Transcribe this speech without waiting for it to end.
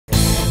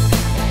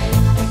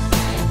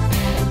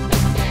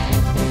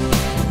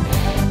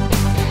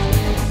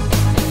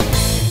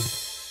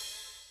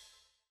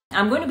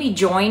I'm going to be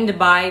joined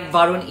by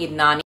Varun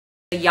Idnani,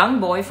 a young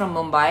boy from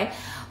Mumbai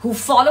who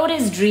followed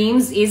his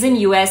dreams, is in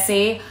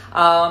USA,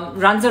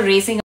 runs a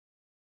racing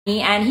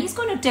academy, and he's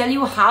going to tell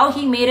you how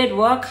he made it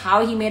work,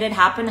 how he made it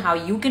happen, how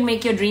you can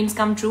make your dreams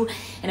come true,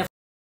 and of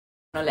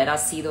course, let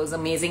us see those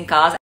amazing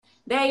cars.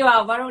 There you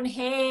are, Varun.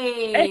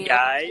 Hey. Hey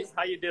guys,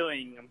 how you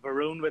doing? I'm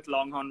Varun with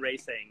Longhorn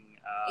Racing,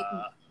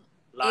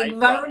 live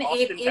Varun, from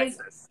Austin, it is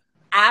Texas.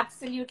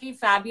 absolutely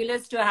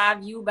fabulous to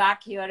have you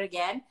back here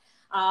again.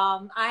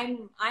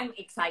 I'm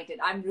excited.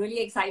 I'm really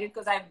excited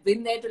because I've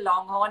been there to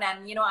Longhorn,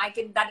 and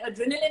that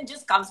adrenaline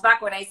just comes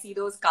back when I see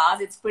those cars.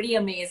 It's pretty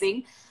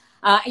amazing.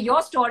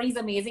 Your story is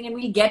amazing, and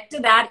we'll get to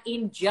that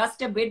in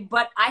just a bit.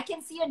 But I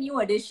can see a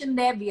new addition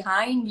there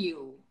behind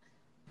you.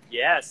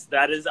 Yes,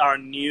 that is our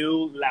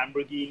new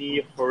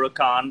Lamborghini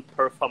Huracan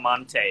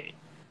Performante.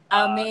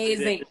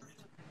 Amazing.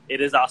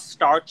 It is our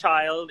star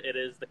child. It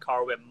is the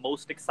car we're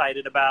most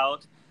excited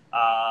about.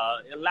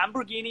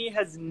 Lamborghini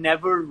has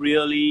never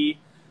really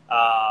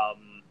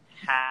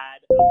had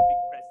a big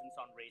presence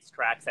on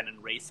racetracks and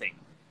in racing.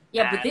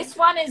 Yeah, but this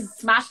one is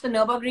smashed the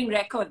Nürburgring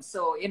record,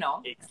 so,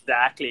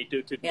 Exactly.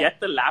 To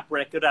get the lap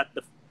record at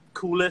the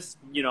coolest,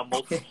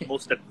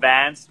 most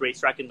advanced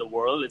racetrack in the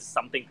world is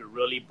something to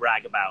really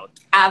brag about.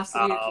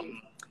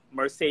 Absolutely.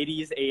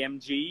 Mercedes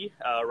AMG,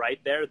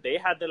 right there, they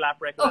had the lap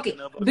record at the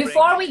Nürburgring.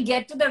 Before we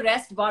get to the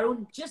rest,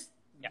 Varun, just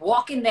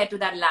walk in there to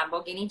that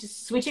Lamborghini,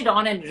 just switch it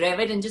on and rev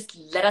it and just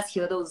let us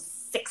hear those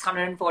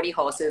 640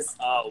 horses.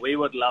 Oh, we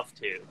would love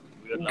to.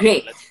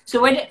 Great.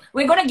 So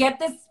we're going to get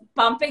this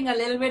pumping a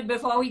little bit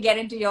before we get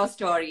into your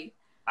story.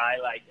 I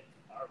like it.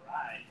 All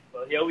right.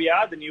 Well, here we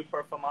are, the new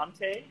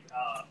Performante.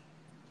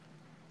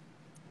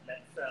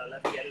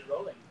 Let's get it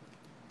rolling.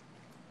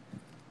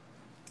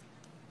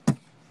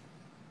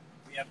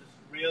 We have this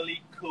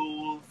really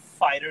cool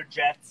fighter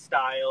jet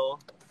style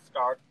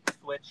start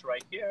switch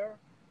right here.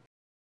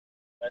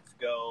 Let's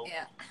go.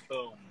 Yeah.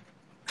 Boom.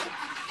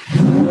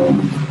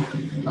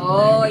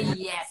 Oh,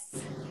 yes.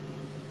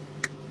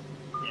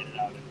 Get it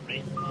out in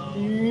race mode.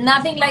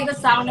 Nothing like the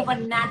sound of a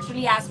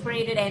naturally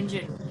aspirated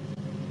engine.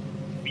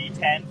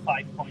 V10,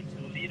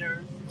 5.2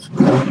 liters.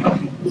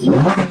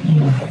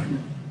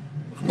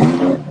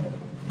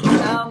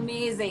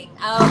 Amazing.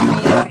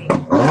 Amazing.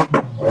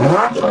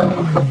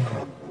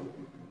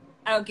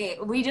 Okay,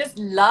 we just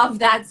love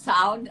that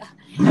sound.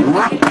 We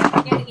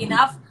can't get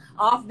enough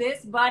of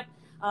this, but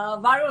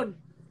Varun,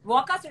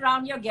 walk us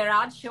around your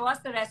garage, show us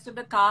the rest of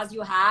the cars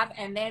you have,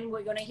 and then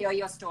we're going to hear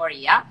your story,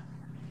 yeah?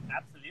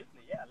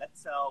 Absolutely, yeah.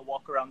 Let's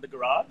walk around the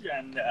garage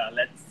and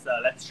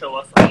let's show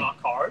us all our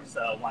cars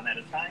one at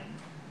a time.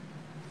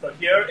 So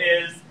here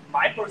is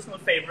my personal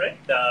favorite,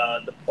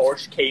 the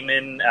Porsche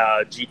Cayman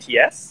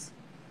GTS.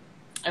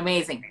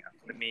 Amazing.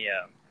 Let me.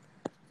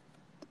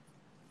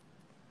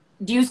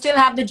 Do you still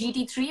have the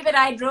GT3 that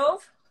I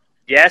drove?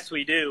 Yes,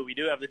 we do. We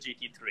do have the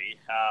GT3.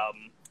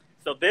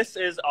 So this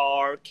is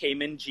our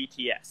Cayman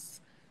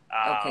GTS.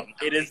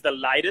 It is the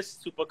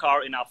lightest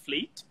supercar in our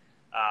fleet.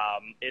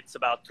 It's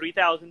about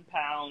 3,000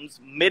 pounds,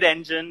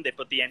 mid-engine. They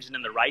put the engine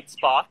in the right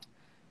spot.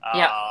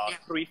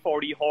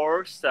 340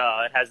 horse.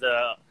 It has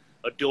a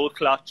dual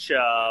clutch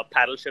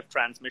paddle shift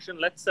transmission.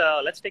 Let's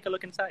take a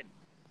look inside.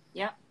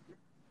 Yeah.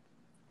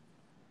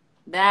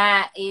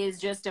 That is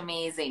just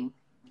amazing.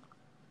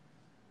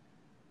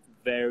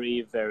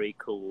 Very, very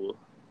cool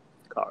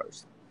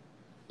cars.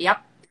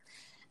 Yep.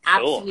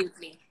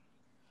 Absolutely.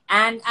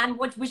 Cool. And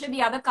which are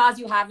the other cars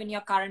you have in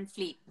your current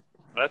fleet?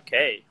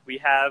 Okay. We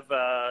have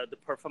the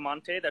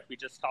Performante that we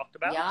just talked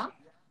about. Yeah.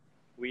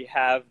 We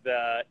have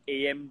the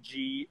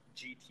AMG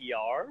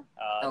GTR.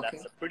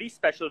 That's a pretty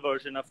special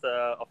version of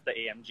the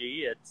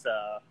AMG.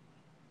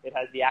 It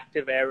has the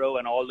active aero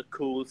and all the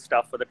cool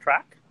stuff for the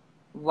track.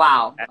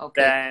 Wow. And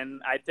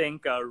then I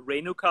think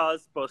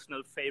Renuka's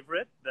personal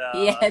favorite,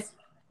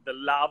 the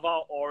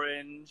Lava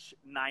Orange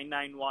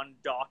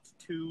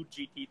 991.2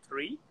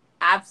 GT3.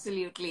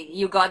 Absolutely,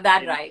 you got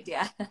that right.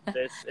 Yeah.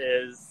 This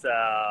is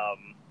a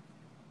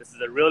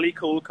really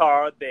cool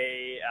car.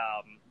 They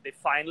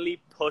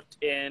finally put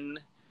in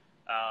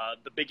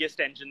the biggest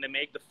engine they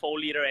make. The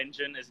 4-liter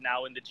engine is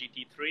now in the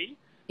GT3.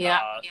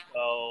 Yeah.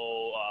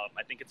 So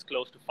I think it's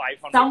close to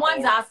 500.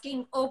 Someone's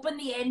asking, open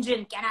the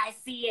engine. Can I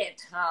see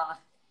it?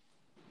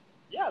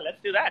 Yeah, let's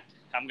do that.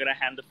 I'm gonna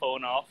hand the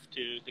phone off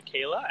to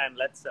Kayla and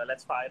let's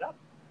fire it up.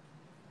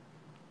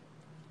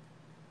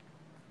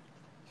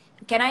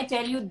 Can I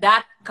tell you,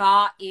 that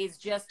car is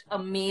just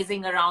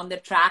amazing around the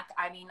track.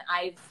 I mean,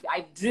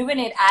 I've driven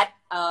it at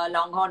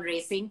Longhorn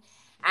Racing,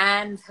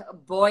 and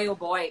boy, oh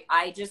boy,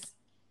 I just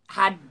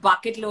had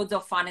bucket loads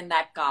of fun in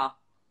that car.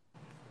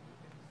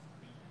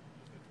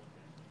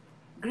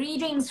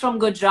 Greetings from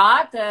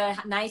Gujarat.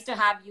 Nice to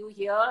have you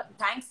here.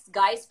 Thanks,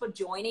 guys, for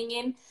joining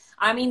in.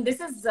 I mean, this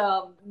is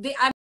I'm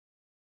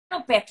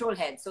a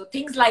petrolhead, so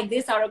things like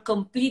this are a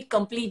complete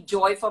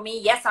joy for me.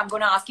 Yes, I'm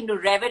going to ask him to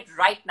rev it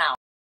right now.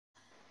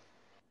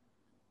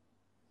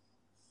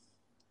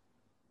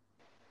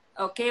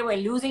 Okay, we're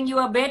losing you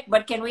a bit,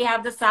 but can we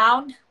have the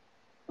sound?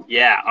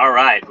 Yeah, all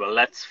right. Well,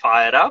 let's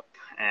fire it up,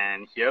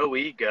 and here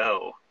we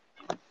go.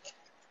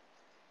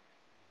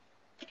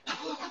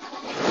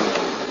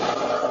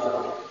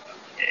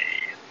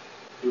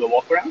 Do a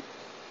walk around.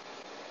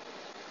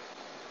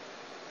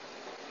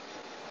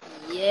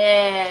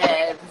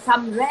 Yeah,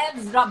 some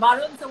revs,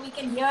 Varun, so we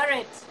can hear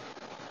it.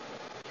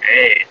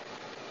 Hey.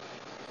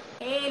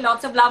 Hey,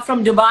 lots of love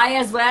from Dubai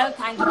as well.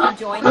 Thank you for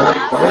joining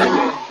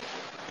us.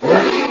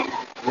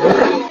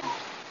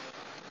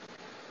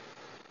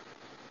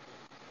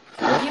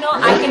 You know,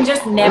 I can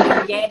just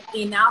never get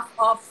enough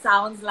of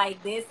sounds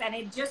like this, and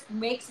it just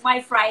makes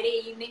my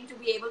Friday evening to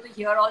be able to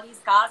hear all these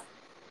cars.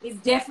 It's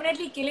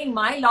definitely killing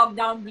my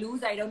lockdown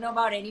blues. I don't know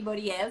about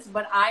anybody else,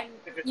 but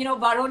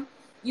Varun,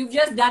 you've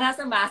just done us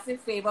a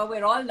massive favor.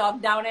 We're all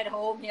locked down at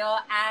home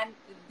here, and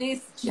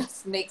this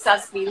just makes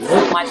us feel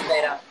so much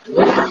better.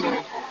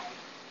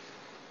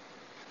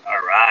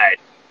 All right.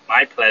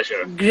 My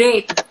pleasure.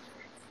 Great.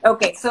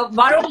 Okay, so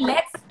Varun,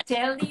 let's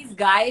tell these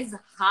guys,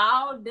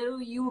 how do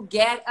you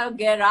get a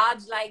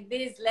garage like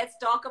this? Let's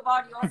talk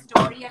about your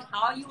story and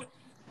how you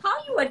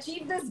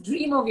achieved this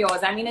dream of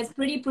yours. I mean, it's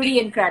pretty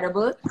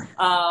incredible.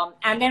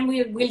 And then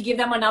we'll give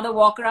them another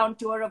walk around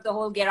tour of the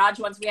whole garage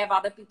once we have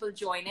other people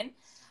join in.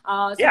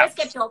 So let's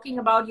get talking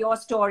about your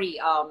story.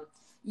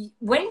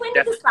 When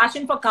did this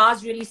passion for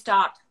cars really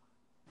start?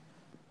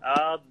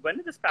 When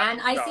did this passion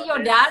start? And I see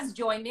your dad's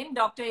joined in,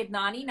 Dr.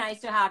 Idnani. Nice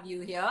to have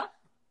you here.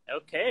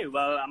 Okay,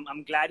 well,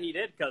 I'm glad he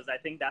did, because I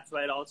think that's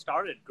where it all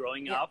started.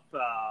 Growing up,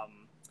 my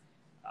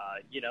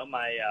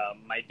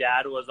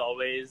dad was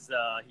always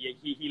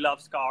he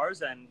loves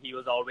cars, and he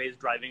was always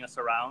driving us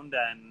around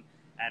and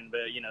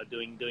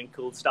doing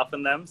cool stuff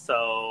in them.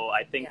 So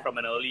I think from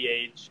an early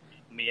age,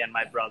 me and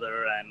my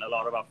brother and a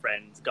lot of our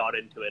friends got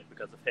into it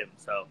because of him.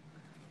 So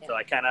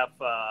I kind of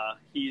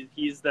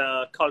he's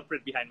the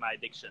culprit behind my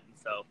addiction.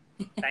 So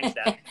thanks,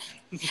 Dad.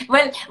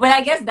 well,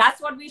 I guess that's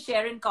what we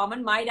share in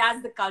common. My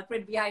dad's the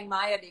culprit behind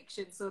my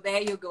addiction. So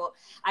there you go.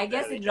 I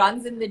guess it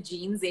runs in the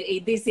genes.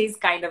 This is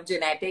kind of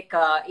genetic.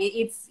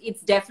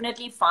 It's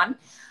definitely fun.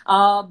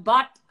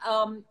 But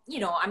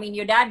I mean,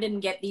 your dad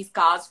didn't get these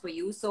cars for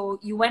you. So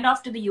you went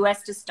off to the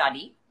US to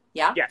study.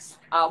 Yeah. Yes.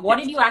 What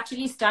did you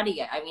actually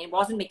study? I mean, it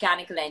wasn't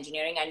mechanical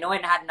engineering. I know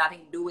it had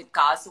nothing to do with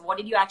cars. So what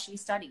did you actually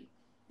study?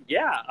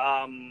 Yeah.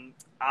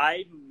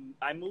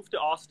 I moved to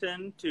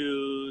Austin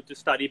to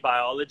study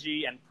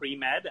biology and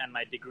pre-med, and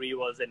my degree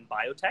was in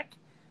biotech.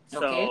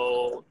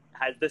 So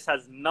this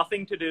has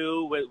nothing to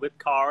do with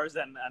cars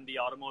and the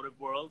automotive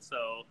world.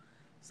 So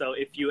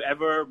if you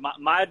ever,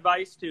 my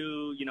advice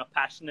to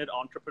passionate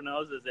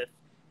entrepreneurs is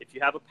if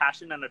you have a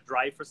passion and a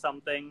drive for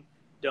something,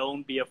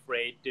 don't be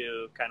afraid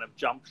to kind of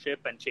jump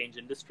ship and change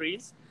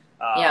industries.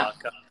 If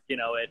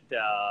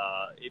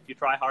you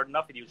try hard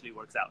enough, it usually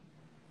works out.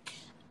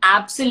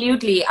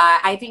 Absolutely.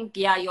 I think,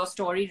 your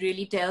story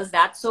really tells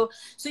that. So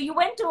you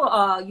went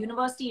to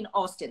university in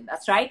Austin,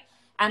 that's right?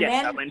 And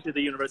yes, I went to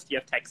the University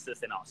of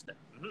Texas in Austin.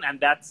 And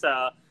that's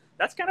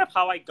kind of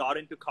how I got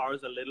into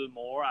cars a little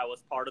more. I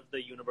was part of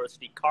the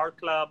university car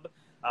club.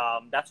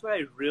 That's where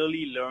I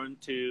really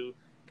learned to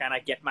kind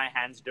of get my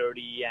hands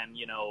dirty and,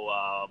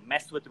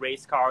 mess with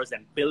race cars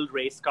and build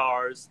race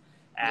cars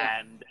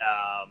and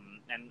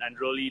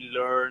really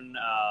learn,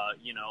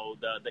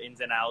 the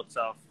ins and outs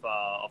of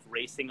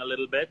racing a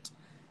little bit.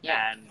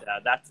 Yeah. And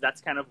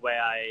that's kind of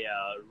where I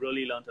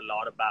really learned a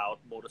lot about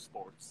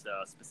motorsports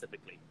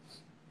specifically.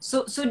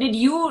 So did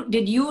you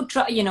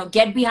try,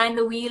 get behind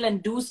the wheel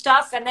and do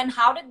stuff? And then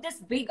how did this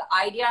big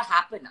idea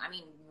happen? I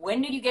mean,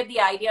 when did you get the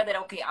idea that,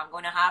 okay, I'm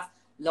going to have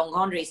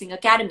Longhorn Racing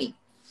Academy?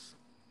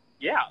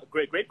 Yeah,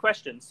 great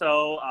question.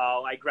 So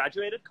I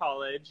graduated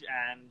college,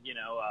 and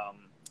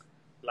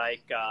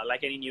like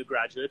any new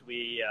graduate,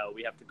 we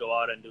have to go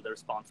out and do the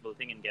responsible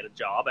thing and get a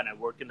job. And I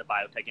worked in the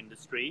biotech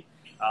industry,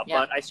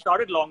 but I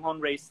started Longhorn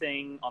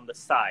Racing on the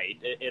side.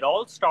 It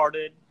all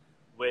started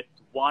with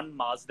one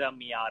Mazda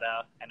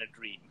Miata and a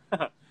dream.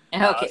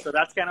 So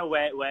that's kind of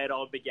where it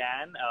all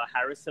began.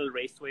 Harris Hill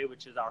Raceway,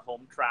 which is our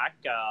home track,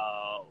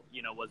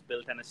 was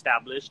built and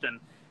established, and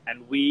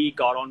we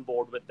got on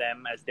board with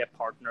them as their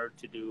partner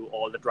to do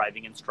all the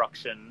driving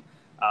instruction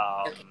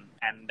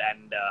and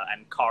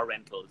car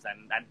rentals.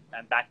 And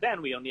back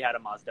then we only had a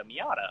Mazda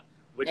Miata,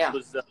 which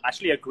was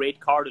actually a great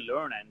car to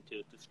learn and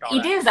to start.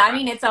 It is. I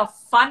mean, it's a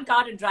fun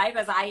car to drive,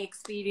 as I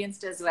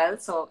experienced as well.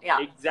 So yeah.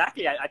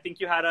 Exactly. I think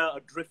you had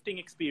a drifting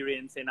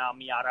experience in our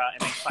Miata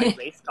MX-5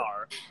 race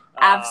car.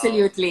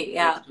 Absolutely.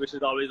 Which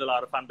is always a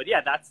lot of fun. But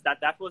yeah,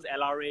 that was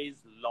LRA's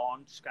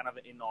launch, kind of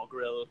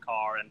inaugural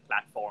car and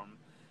platform.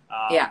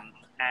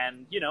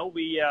 And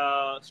we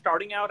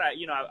starting out,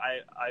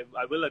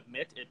 I will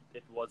admit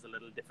it was a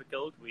little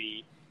difficult.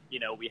 We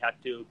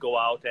had to go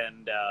out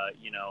and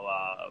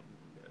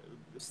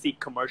seek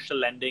commercial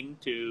lending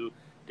to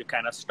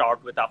kind of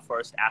start with our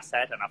first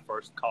asset and our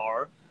first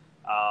car.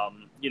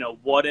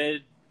 What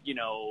did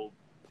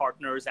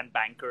partners and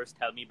bankers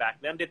tell me back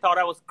then? They thought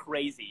I was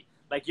crazy.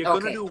 Like, you're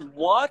gonna do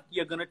what?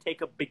 You're gonna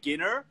take a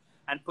beginner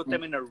and put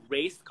them in a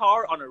race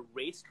car on a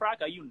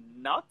racetrack? Are you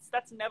nuts?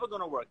 That's never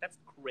gonna work. That's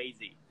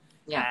crazy.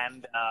 Yeah.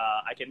 And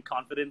I can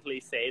confidently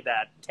say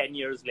that 10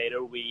 years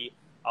later, we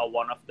are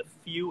one of the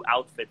few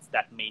outfits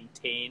that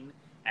maintain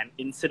an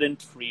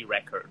incident-free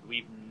record.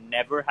 We've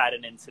never had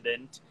an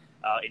incident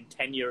in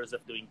 10 years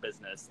of doing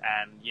business.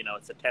 And,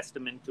 it's a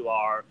testament to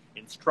our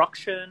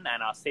instruction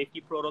and our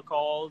safety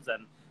protocols.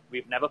 And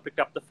we've never picked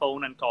up the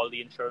phone and called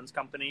the insurance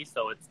company.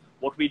 So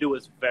what we do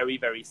is very,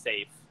 very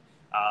safe.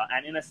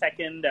 And in a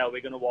second,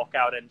 we're going to walk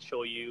out and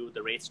show you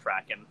the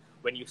racetrack. And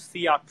when you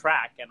see our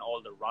track and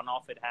all the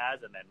runoff it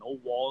has, and there are no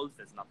walls,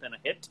 there's nothing to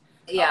hit.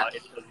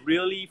 It's a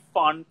really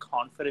fun,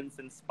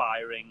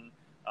 confidence-inspiring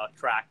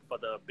track for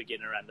the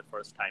beginner and the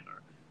first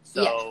timer.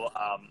 So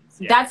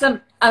that's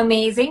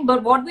amazing.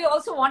 But what we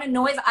also want to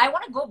know is, I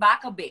want to go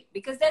back a bit,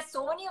 because there's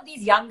so many of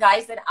these young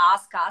guys that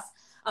ask us,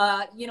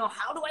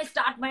 how do I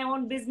start my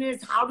own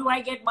business? How do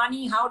I get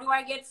money? How do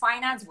I get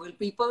finance? Will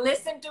people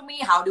listen to me?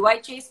 How do I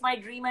chase my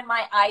dream and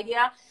my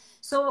idea?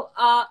 So,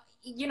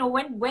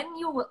 when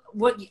you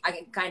were,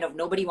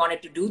 nobody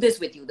wanted to do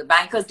this with you. The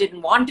bankers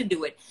didn't want to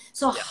do it.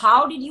 So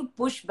how did you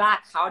push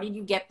back? How did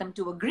you get them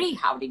to agree?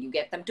 How did you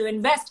get them to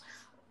invest?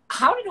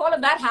 How did all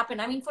of that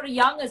happen? I mean, for a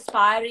young,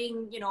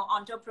 aspiring,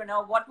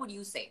 entrepreneur, what would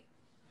you say?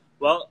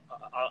 Well,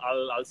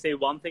 I'll say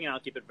one thing, and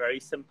I'll keep it very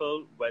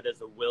simple. Where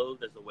there's a will,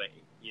 there's a way.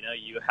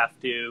 You have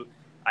to.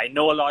 I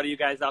know a lot of you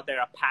guys out there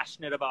are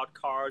passionate about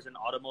cars and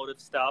automotive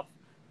stuff,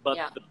 but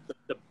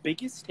the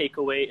biggest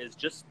takeaway is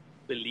just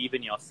believe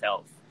in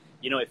yourself.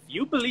 If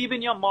you believe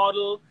in your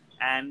model,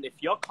 and if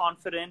you're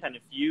confident, and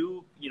if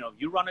you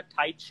run a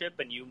tight ship,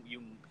 and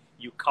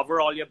you cover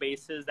all your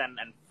bases and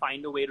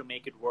find a way to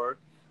make it work,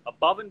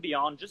 above and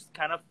beyond, just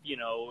kind of,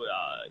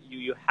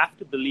 you have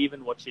to believe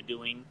in what you're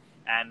doing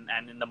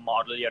and in the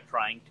model you're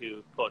trying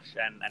to push.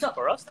 And so,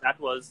 for us, that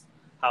was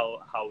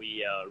how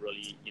we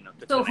really,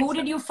 took So who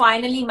did you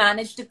finally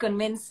manage to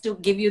convince to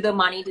give you the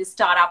money to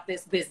start up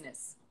this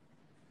business?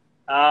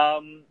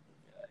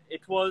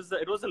 It was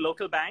a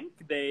local bank.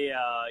 They,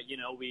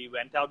 we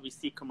went out, we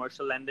seek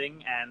commercial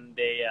lending, and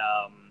they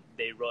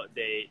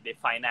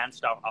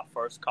financed our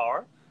first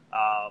car.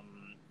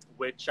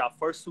 Which our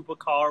first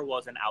supercar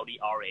was an Audi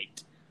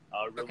R8.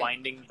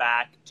 Rewinding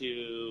back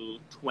to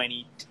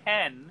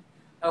 2010,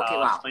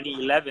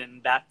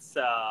 2011, that's,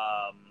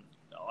 I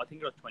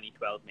think it was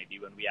 2012 maybe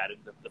when we added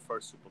the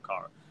first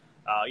supercar.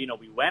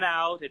 We went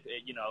out,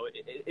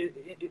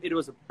 it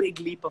was a big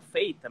leap of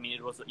faith. I mean,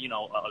 it was, a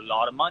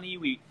lot of money.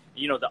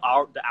 The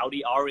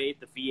Audi R8,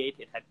 the V8,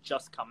 it had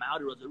just come out.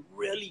 It was a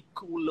really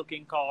cool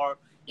looking car.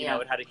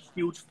 It had a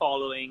huge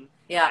following.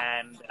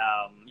 And,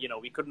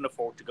 we couldn't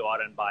afford to go out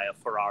and buy a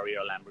Ferrari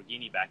or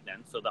Lamborghini back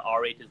then. So the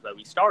R8 is where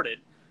we started.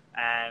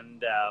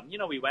 And,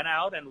 we went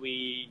out and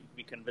we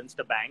convinced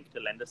a bank to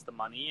lend us the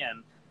money,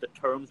 and the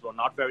terms were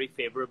not very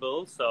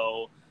favorable.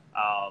 So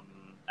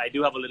I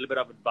do have a little bit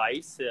of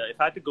advice. If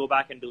I had to go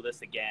back and do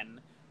this again,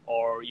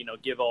 or,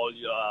 give all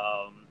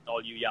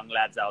you young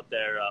lads out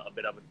there a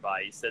bit of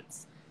advice,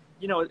 it's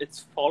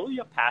follow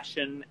your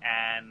passion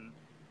and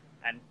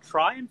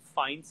try and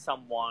find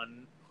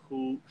someone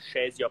who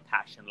shares your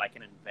passion, like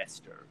an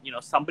investor.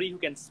 Somebody who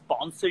can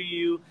sponsor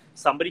you,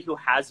 somebody who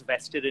has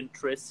vested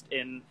interest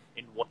in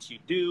what you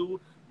do,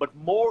 but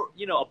more,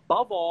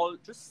 above all,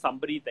 just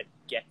somebody that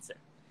gets it.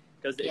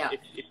 Because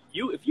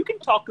if you can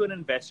talk to an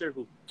investor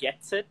who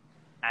gets it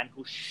and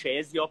who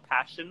shares your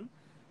passion,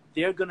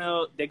 they're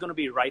gonna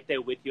be right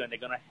there with you, and they're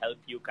gonna help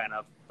you kind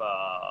of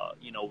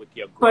with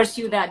your growth.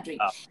 Pursue that dream.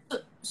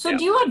 So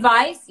do you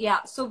advise?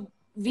 So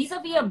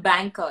vis-a-vis a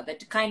banker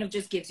that kind of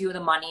just gives you the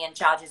money and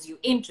charges you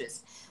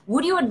interest,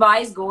 would you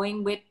advise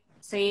going with,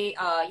 say,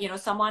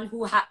 someone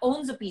who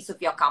owns a piece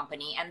of your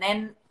company, and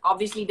then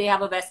obviously they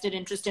have a vested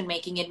interest in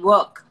making it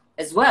work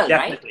as well,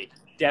 Definitely.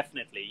 right?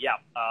 Definitely, yeah.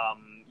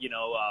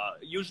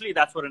 Usually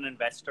that's what an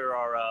investor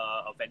or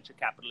a venture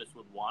capitalist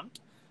would want.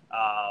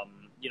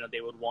 They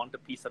would want a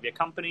piece of your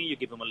company. You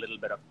give them a little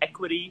bit of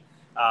equity,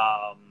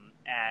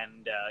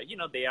 and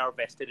they are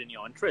vested in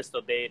your interest.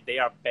 So they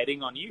are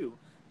betting on you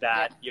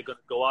that you're going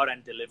to go out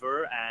and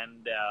deliver,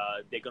 and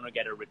they're going to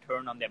get a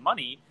return on their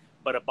money.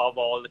 But above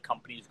all, the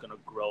company is going to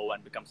grow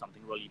and become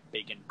something really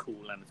big and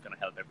cool, and it's going to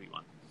help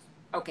everyone.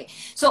 Okay.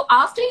 So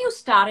after you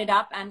started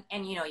up and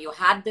you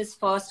had this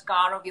first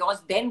car of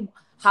yours, then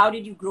how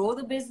did you grow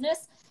the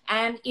business?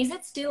 And is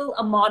it still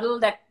a model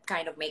that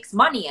kind of makes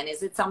money? And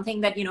is it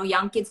something that,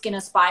 young kids can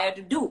aspire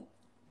to do?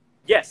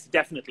 Yes,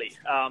 definitely.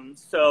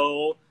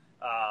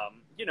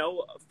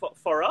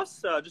 For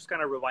us, just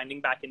kind of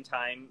rewinding back in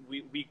time,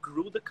 we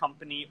grew the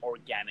company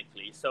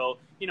organically. So,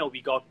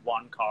 we got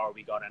one car,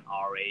 we got an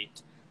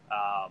R8,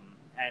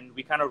 and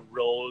we kind of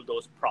rolled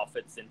those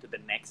profits into the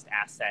next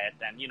asset.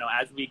 And,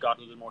 as we got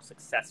a little more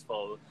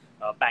successful,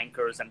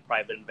 bankers and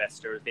private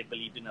investors, they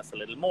believed in us a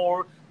little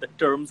more. The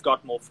terms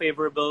got more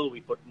favorable. We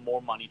put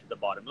more money to the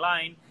bottom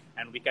line,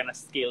 and we kind of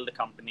scaled the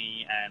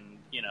company. And,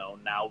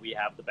 now we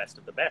have the best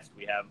of the best.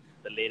 We have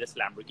the latest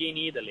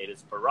Lamborghini, the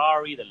latest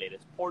Ferrari, the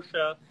latest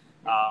Porsche.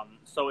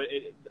 So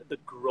the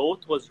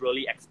growth was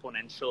really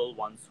exponential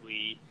once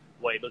we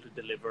were able to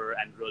deliver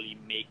and really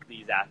make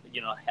these,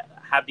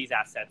 have these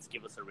assets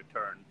give us a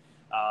return.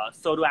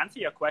 So to answer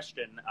your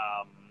question,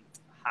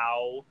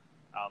 how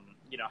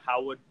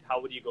how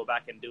would you go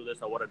back and do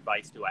this, or what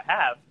advice do I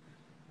have?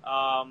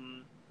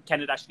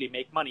 Can it actually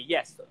make money?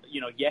 Yes,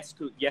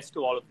 yes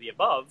to all of the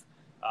above.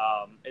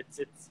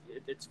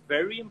 It's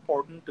very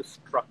important to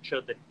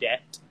structure the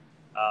debt,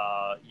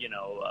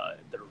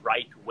 the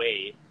right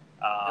way,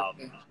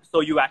 so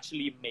you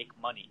actually make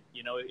money.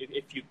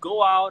 If you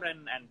go out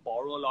and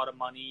borrow a lot of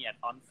money at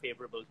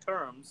unfavorable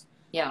terms,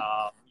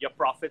 your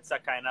profits are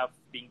kind of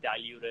being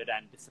diluted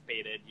and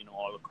dissipated,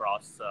 all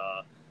across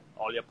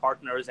all your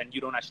partners, and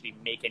you don't actually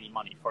make any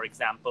money. For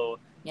example,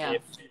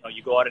 if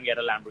you go out and get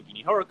a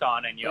Lamborghini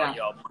Huracan and your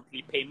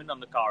monthly payment on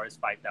the car is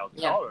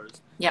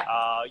 $5,000,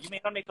 you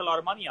may not make a lot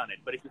of money on it.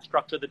 But if you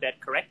structure the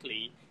debt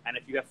correctly, and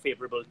if you have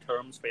favorable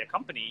terms for your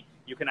company,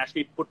 you can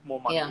actually put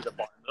more money to the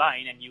bottom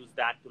line and use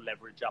that to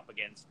leverage up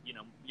against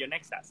your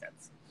next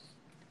assets.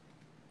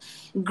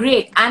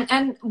 Great.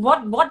 And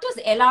what does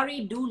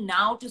LRA do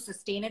now to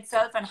sustain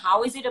itself, and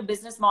how is it a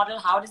business model?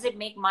 How does it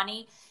make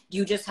money? Do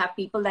you just have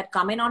people that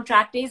come in on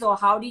track days, or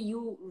how do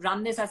you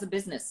run this as a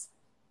business?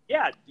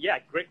 Yeah,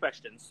 great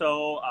question.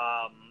 So,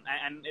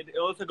 and it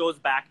also goes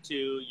back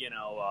to,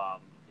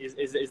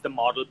 is the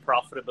model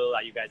profitable?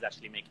 Are you guys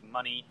actually making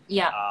money?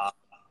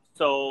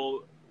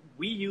 So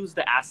we use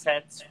the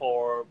assets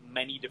for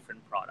many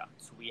different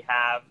products. We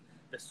have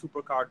the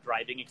Supercar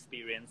driving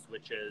experience,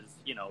 which is,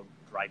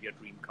 drive your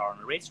dream car on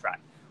a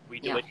racetrack. We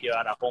do it here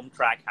at our home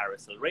track,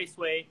 Harris Hill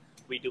Raceway.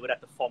 We do it at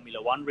the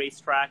Formula One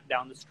racetrack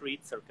down the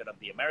street, Circuit of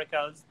the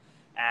Americas,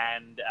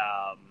 and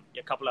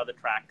a couple other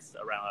tracks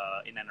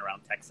around in and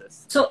around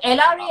Texas. So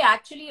LRA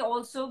actually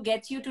also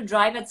gets you to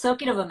drive at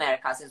Circuit of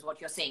Americas, is what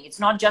you're saying. It's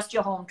not just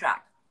your home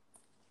track.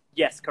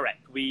 Yes,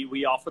 correct.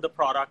 We offer the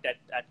product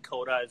at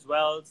COTA as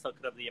well,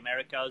 Circuit of the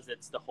Americas.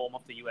 It's the home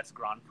of the U.S.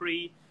 Grand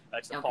Prix.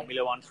 It's a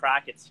Formula One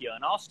track. It's here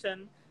in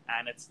Austin,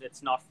 and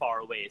it's not far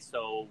away.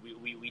 So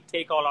we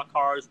take all our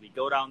cars, we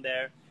go down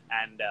there,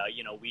 and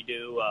we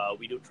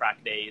do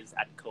track days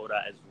at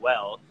COTA as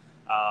well.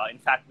 In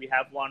fact, we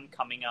have one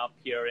coming up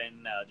here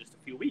in just a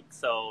few weeks.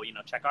 So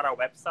check out our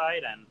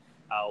website, and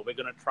we're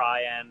going to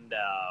try and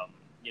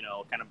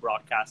kind of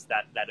broadcast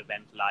that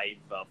event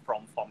live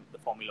from the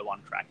Formula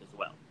One track as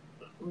well.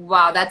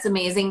 Wow, that's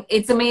amazing.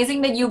 It's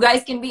amazing that you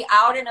guys can be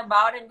out and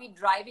about and be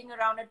driving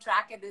around a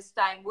track at this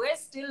time. We're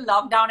still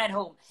locked down at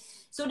home.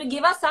 So to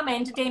give us some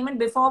entertainment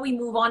before we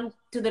move on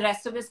to the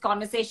rest of this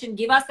conversation,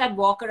 give us that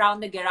walk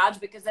around the garage,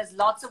 because there's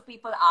lots of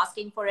people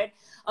asking for it.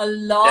 A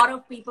lot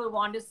of people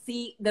want to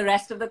see the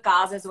rest of the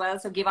cars as well.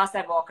 So give us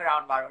that walk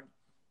around, Varun.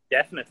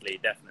 Definitely.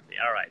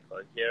 All right.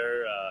 Well,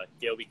 here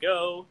we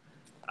go.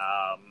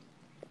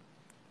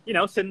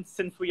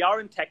 Since we are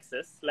in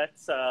Texas,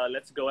 let's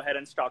go ahead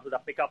and start with a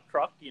pickup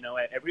truck.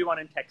 Everyone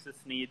in Texas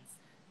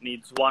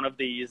needs one of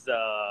these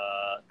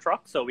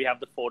trucks. So we have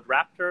the Ford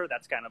Raptor.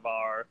 That's kind of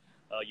our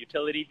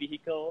utility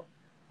vehicle.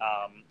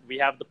 We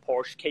have the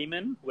Porsche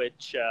Cayman,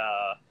 which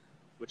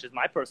is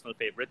my personal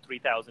favorite.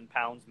 3,000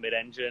 pounds,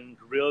 mid-engine,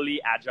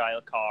 really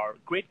agile car.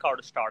 Great car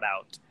to start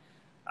out.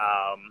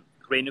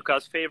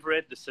 Renuka's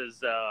favorite. This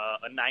is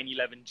a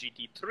 911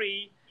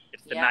 GT3.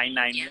 It's the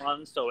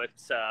 991, so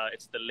it's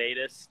the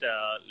latest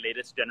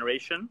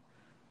generation.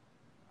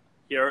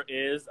 Here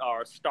is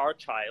our star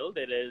child.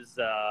 It is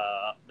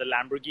the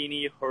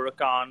Lamborghini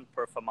Huracan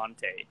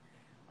Performante.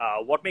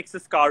 What makes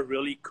this car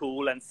really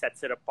cool and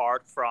sets it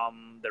apart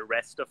from the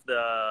rest of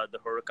the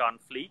Huracan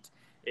fleet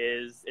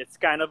is it's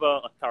kind of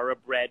a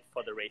thoroughbred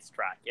for the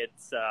racetrack. It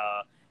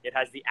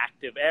has the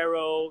active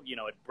aero.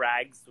 It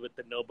brags with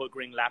the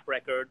Nürburgring lap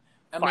record.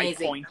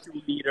 Amazing.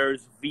 5.2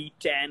 liters,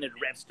 V10, it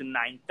revs to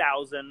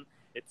 9,000.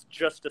 It's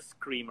just a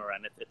screamer,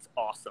 and it's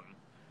awesome.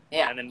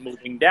 Yeah. And then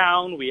moving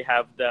down, we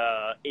have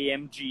the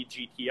AMG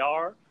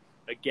GTR.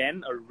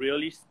 Again, a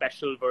really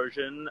special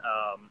version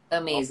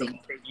Amazing.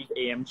 of the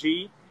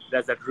AMG. It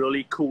has that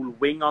really cool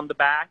wing on the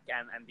back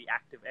and the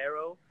active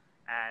aero.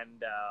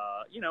 And,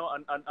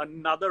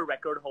 another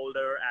record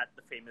holder at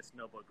the famous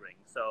Nürburgring.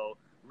 So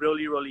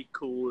really, really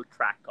cool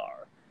track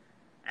car.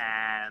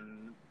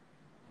 And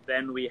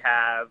then we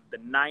have the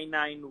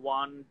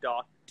 991.2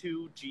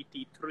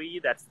 GT3.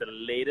 That's the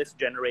latest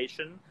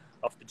generation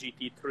of the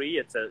GT3.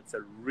 It's a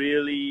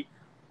really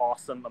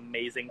awesome,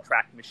 amazing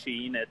track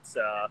machine. It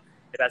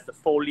has the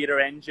 4-liter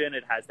engine.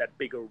 It has that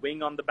bigger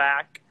wing on the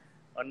back.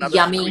 Another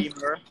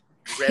screamer,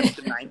 revs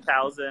to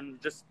 9,000.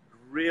 Just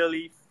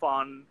really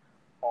fun,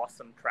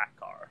 awesome track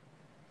car.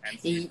 And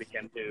see if we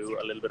can do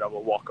a little bit of a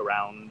walk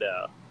around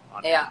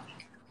on it.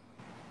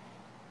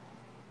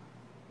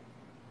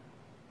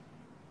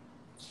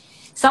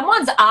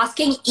 Someone's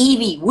asking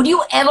EV. Would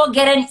you ever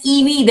get an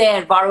EV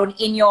there, Varun,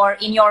 in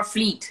your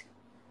fleet?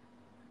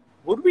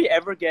 Would we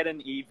ever get an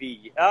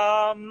EV?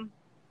 I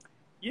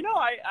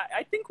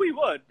think we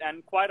would.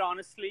 And quite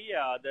honestly,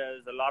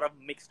 there's a lot of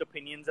mixed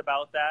opinions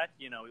about that.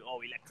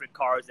 Electric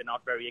cars are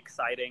not very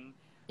exciting.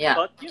 Yeah.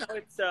 But,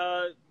 it's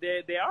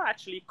they are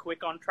actually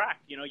quick on track.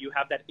 You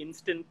have that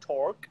instant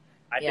torque.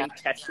 I think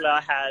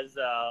Tesla has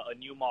a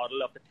new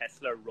model of the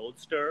Tesla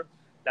Roadster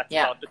that's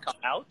about to come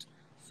out.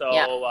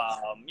 Yeah. So,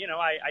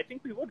 I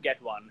think we would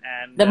get one.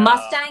 And the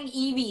Mustang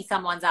EV,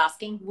 someone's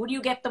asking, would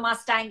you get the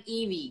Mustang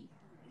EV?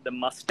 The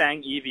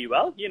Mustang EV.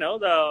 Well,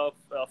 the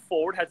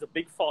Ford has a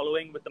big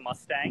following with the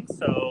Mustang,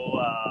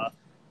 so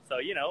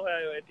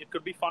it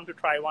could be fun to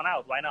try one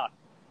out. Why not?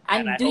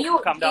 And I do hope you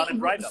to come down and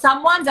drive them.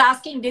 Someone's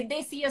asking, did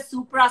they see a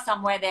Supra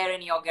somewhere there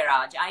in your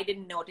garage? I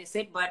didn't notice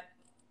it, but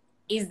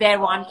is there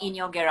one in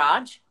your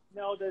garage?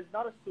 No, there's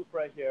not a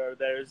Supra here.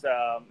 There's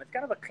it's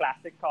kind of a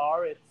classic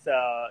car. It's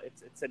a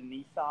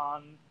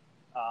Nissan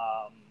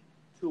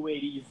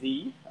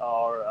 280Z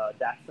or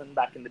Datsun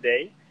back in the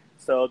day.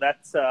 So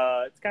that's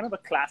it's kind of a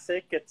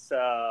classic. It's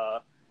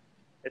a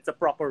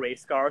proper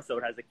race car, so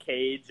it has a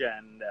cage,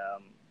 and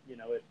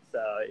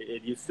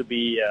it used to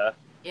be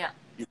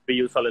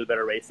used for a little bit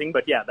of racing.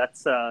 But yeah,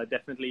 that's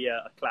definitely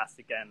a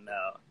classic, and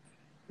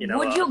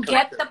would you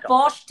get the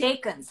Porsche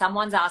Taycan?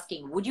 Someone's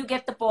asking, would you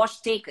get the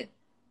Porsche Taycan?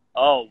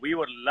 Oh, we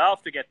would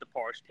love to get the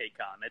Porsche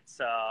Taycan. It's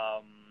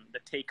the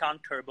Taycan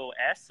Turbo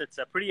S. It's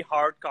a pretty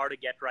hard car to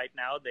get right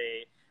now.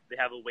 They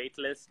have a wait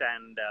list,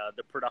 and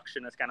the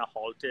production is kind of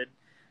halted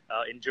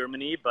in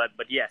Germany. But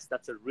yes,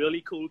 that's a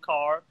really cool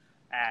car,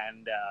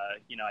 and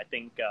I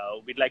think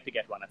we'd like to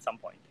get one at some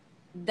point.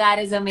 That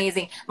is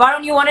amazing.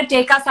 Varun, you want to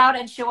take us out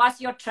and show us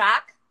your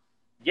track?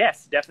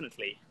 Yes,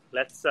 definitely.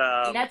 Let's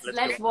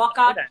walk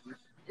out.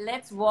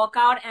 Let's walk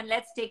out and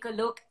let's take a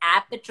look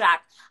at the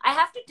track. I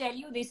have to tell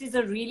you, this is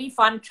a really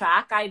fun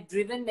track. I've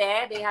driven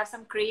there. They have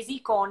some crazy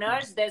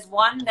corners. There's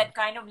one that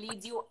kind of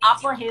leads you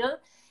up a hill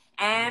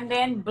and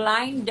then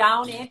blind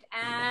down it,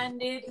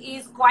 and it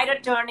is quite a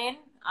turn in.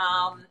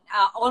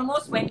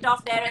 Almost went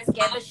off there and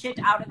scared the shit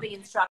out of the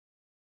instructor.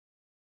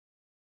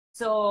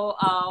 So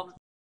a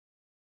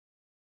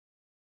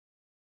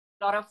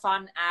lot of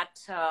fun at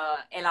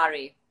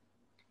LRA.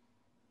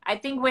 I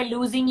think we're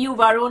losing you,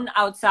 Varun,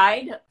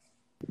 outside.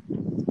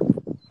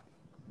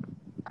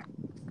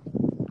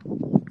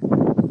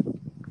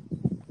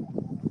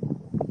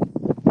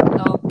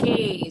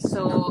 Okay,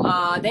 so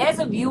there's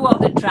a view of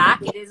the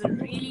track. It is a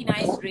really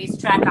nice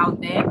racetrack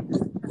out there.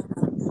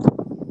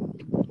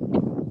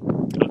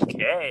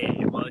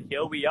 Okay, well,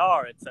 here we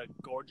are. It's a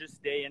gorgeous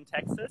day in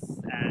Texas,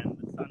 and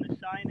the sun is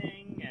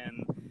shining,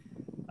 and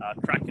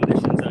track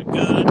conditions are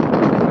good.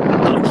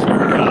 I'm not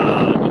sure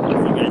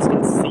if you guys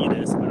can see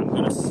this, but I'm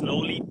going to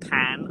slowly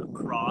pan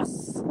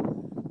across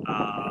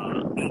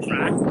the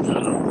track.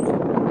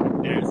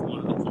 There's one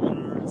of the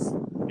corners.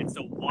 It's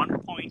a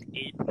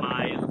 1.8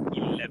 mile,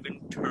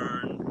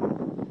 11-turn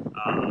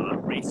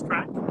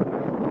racetrack,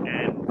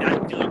 and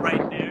that hill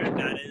right there,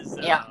 that is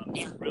a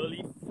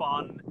really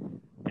fun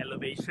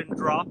elevation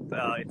drop.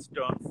 It's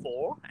turn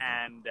 4,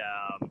 and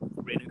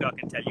Renuka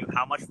can tell you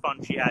how much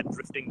fun she had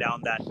drifting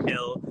down that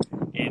hill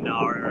in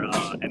our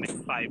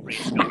MX-5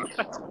 race car.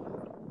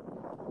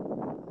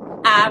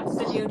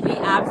 Absolutely.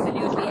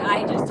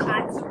 I just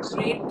had some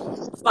great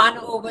fun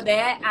over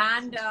there,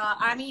 and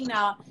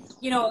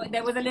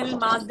there was a little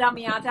Mazda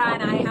Miata,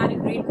 and I had a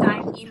great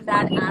time in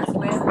that as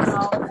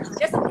well.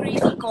 Just some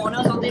crazy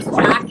corners on this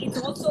track. It's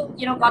also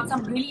got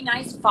some really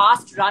nice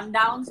fast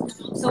rundowns.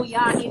 So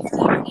yeah, it's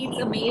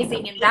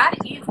amazing, and that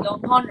is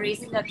Longhorn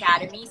Racing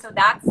Academy. So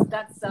that's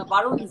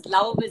Varun's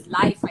love of his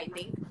life, I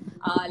think.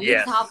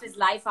 Lives half his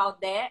life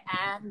out there,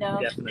 and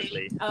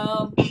definitely.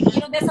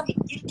 There's some.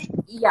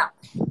 Yeah.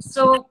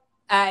 So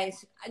I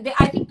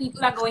think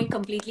people are going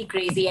completely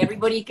crazy.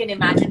 Everybody can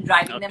imagine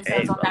driving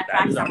themselves on that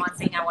track. Someone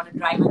saying, I want to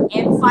drive an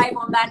M5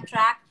 on that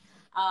track.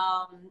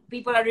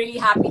 People are really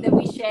happy that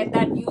we shared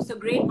that view. So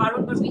great,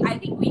 Varun. But I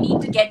think we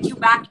need to get you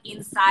back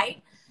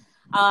inside.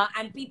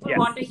 And people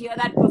want to hear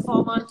that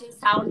performance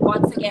sound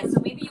once again. So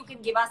maybe you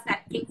can give us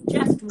that kick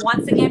just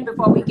once again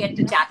before we get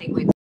to chatting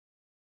with you.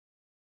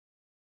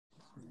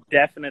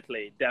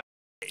 Definitely.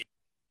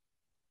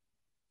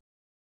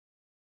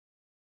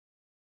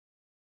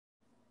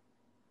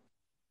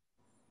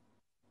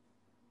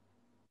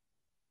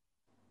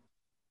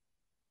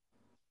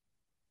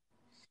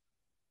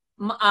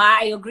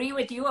 I agree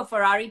with you. A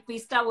Ferrari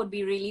Pista would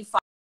be really fun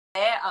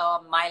there.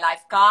 My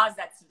Life Cars,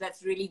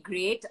 that's really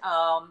great.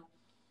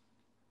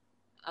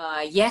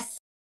 Yes,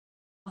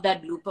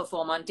 that Blue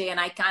Performante, and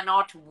I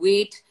cannot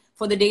wait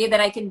for the day that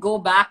I can go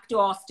back to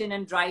Austin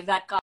and drive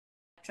that car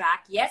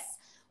track. Yes,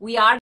 we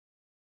are.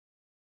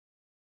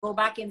 Go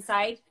back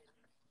inside.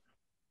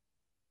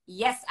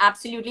 Yes,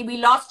 absolutely. We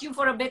lost you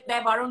for a bit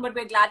there, Varun, but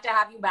we're glad to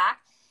have you back.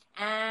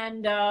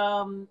 And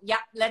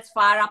let's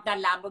fire up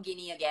that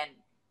Lamborghini again.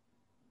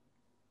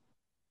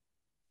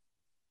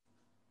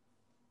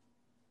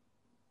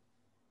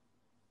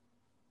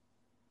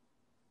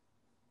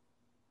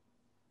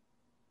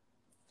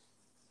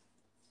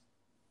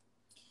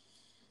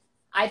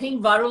 I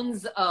think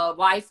Varun's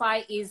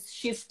Wi-Fi is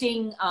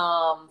shifting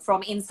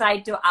from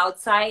inside to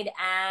outside,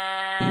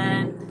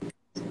 and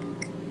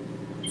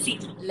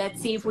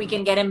let's see if we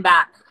can get him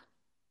back.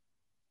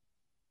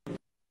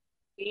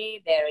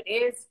 Okay, there it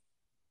is.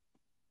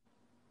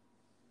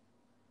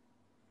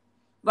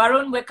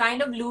 Varun, we're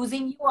kind of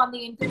losing you on the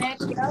internet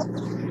here.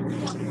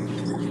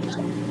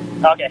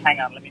 Okay, hang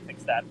on. Let me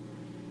fix that.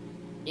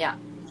 Yeah.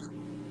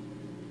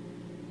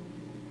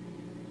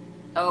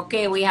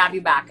 Okay, we have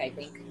you back, I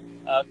think.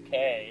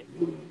 Okay.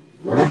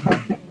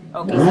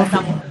 Okay, so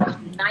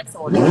some nice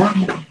audio.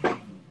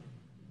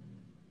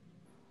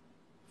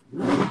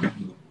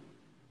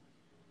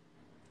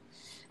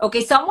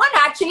 Okay, someone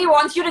actually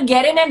wants you to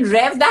get in and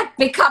rev that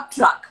pickup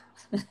truck.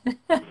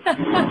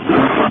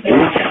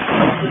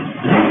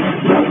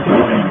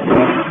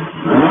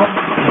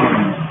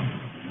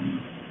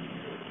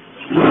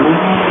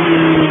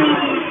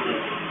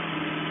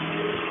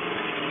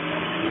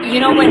 You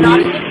know, we're not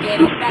even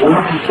getting that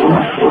feeling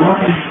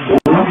here.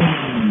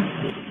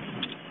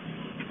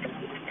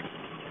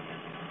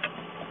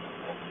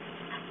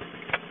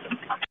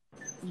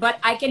 But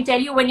I can tell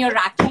you when you're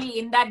actually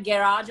in that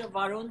garage of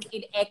Varun's,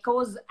 it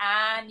echoes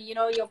and, you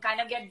know, you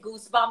kind of get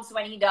goosebumps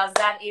when he does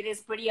that. It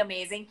is pretty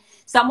amazing.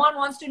 Someone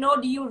wants to know,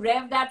 do you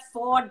rev that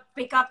Ford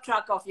pickup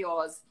truck of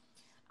yours?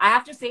 I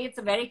have to say it's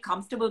a very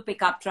comfortable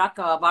pickup truck.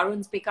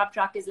 Varun's pickup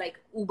truck is like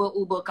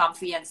uber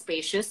comfy and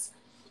spacious.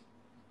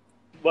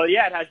 Well,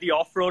 yeah, it has the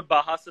off-road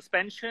Baja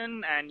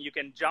suspension, and you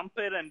can jump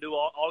it and do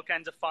all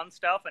kinds of fun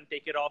stuff and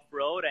take it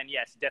off-road. And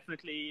yes,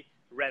 definitely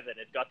rev it.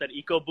 It got that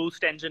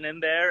EcoBoost engine in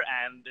there,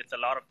 and it's a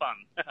lot of fun.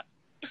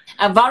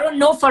 Varun,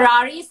 no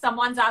Ferraris.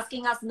 Someone's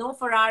asking us, no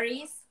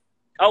Ferraris.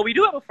 Oh, we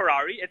do have a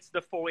Ferrari. It's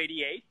the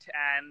 488,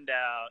 and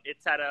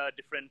it's at a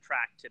different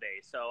track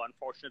today. So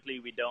unfortunately,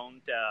 we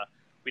don't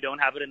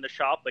have it in the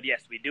shop. But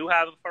yes, we do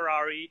have a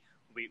Ferrari.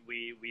 We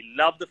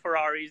love the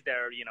Ferraris.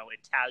 They're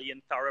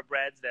Italian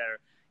thoroughbreds.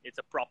 It's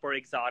a proper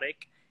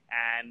exotic.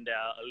 And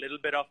a little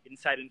bit of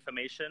inside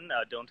information.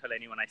 Don't tell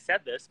anyone I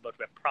said this, but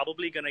we're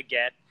probably going to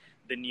get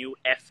the new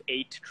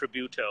F8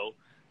 Tributo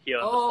here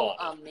in the fall.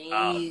 Oh,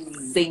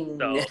 amazing.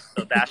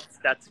 So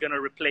that's going to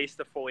replace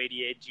the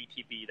 488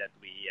 GTB that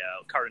we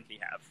currently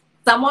have.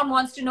 Someone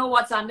wants to know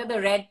what's under the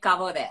red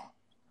cover there.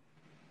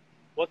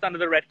 What's under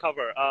the red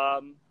cover?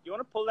 You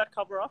want to pull that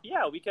cover off?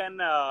 Yeah, we can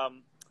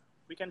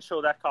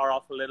show that car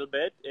off a little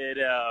bit.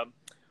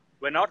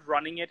 We're not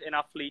running it in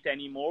our fleet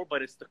anymore,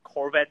 but it's the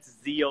Corvette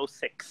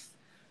Z06.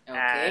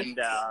 Okay. And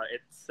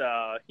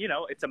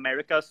it's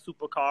America's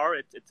supercar.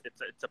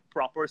 It's a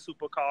proper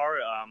supercar.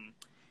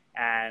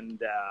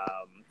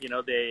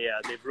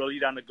 They've really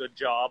done a good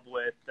job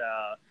with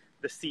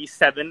the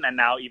C7 and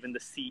now even the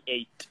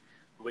C8,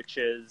 which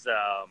is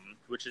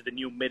the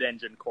new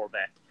mid-engine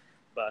Corvette.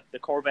 But the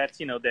Corvettes,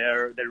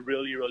 they're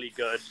really, really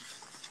good,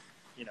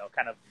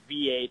 kind of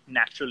V8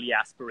 naturally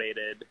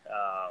aspirated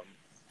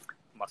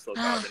muscle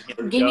cars.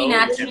 Give me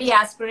naturally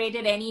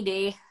aspirated any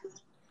day.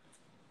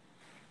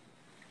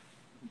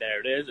 There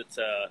it is. It's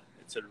a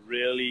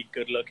really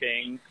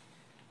good-looking,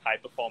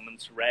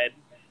 high-performance red.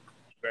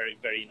 Very,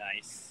 very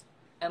nice.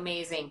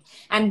 Amazing.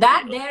 And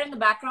that there in the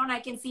background I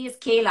can see is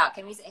Kayla.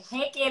 Can we say,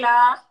 hey,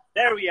 Kayla?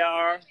 There we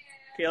are.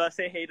 Kayla,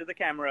 say hey to the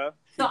camera.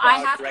 So I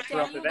have to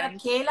tell you that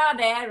Kayla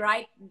there,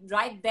 right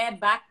there,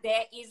 back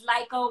there, is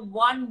like a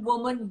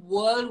one-woman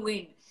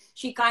whirlwind.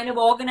 She kind of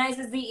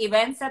organizes the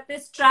events at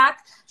this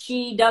track.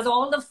 She does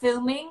all the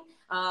filming.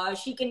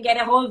 She can get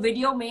a whole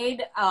video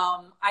made.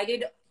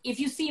 If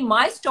you see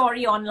my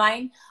story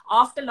online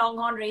of the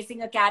Longhorn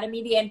Racing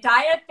Academy, the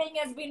entire thing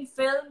has been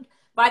filmed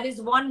by this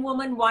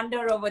one-woman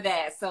wonder over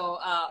there. So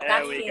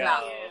that's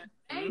Kayla.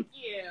 Thank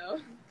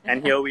you.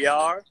 And here we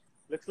are.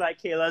 Looks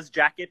like Kayla's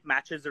jacket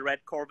matches the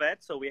red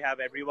Corvette. So we have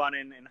everyone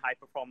in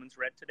high-performance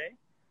red today.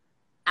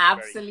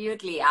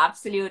 Absolutely.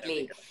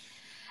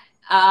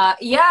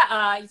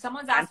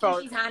 Someone's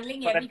asking, she's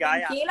handling everything.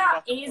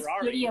 Kayla is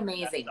Ferrari, pretty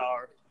amazing.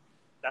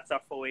 That's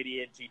our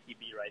 488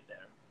 GTB right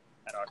there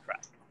at our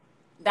track.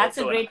 That's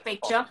also a great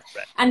picture.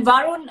 And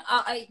Varun,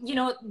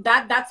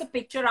 that's a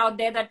picture out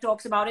there that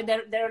talks about it.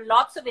 There are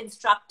lots of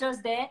instructors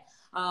there.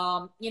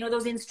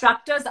 Those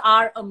instructors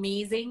are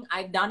amazing.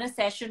 I've done a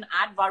session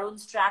at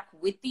Varun's track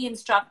with the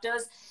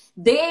instructors.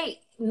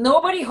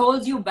 Nobody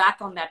holds you back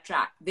on that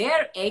track.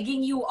 They're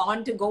egging you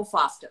on to go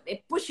faster. They're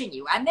pushing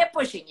you and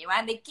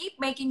they keep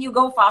making you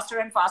go faster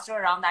and faster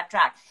around that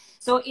track.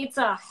 So it's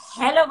a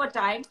hell of a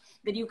time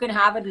that you can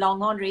have at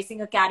Longhorn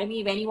Racing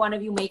Academy. If any one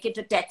of you make it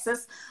to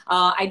Texas,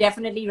 I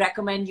definitely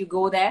recommend you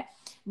go there.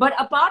 But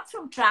apart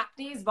from track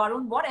days,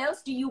 Varun, what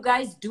else do you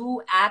guys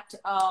do at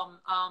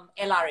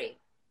LRA?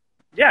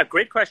 Yeah,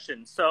 great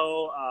question.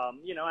 So,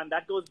 and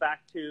that goes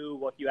back to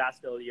what you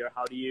asked earlier.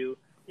 How do you,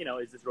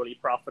 is this really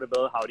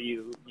profitable? How do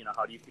you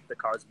keep the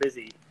cars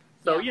busy?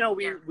 So,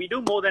 we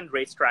do more than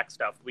racetrack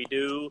stuff. We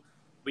do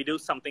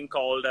something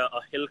called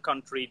a hill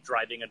country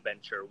driving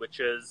adventure, which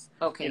is,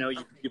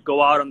 you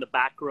go out on the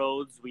back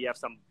roads. We have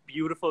some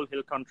beautiful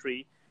hill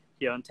country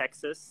here in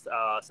Texas,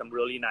 some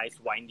really nice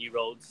windy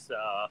roads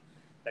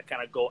that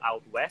kind of go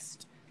out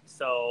west.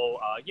 So,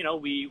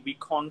 we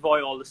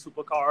convoy all the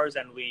supercars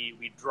and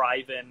we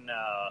drive in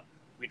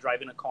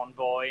a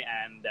convoy,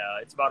 and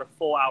it's about a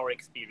 4-hour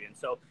experience.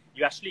 So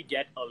you actually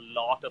get a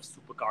lot of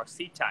supercar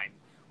seat time.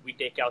 We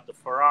take out the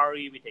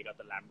Ferrari, we take out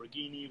the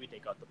Lamborghini, we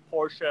take out the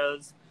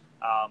Porsches,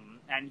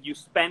 and you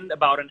spend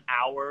about an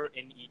hour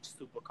in each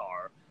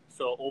supercar.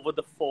 So over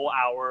the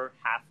 4-hour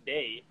half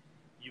day,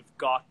 you've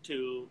got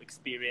to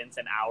experience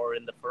an hour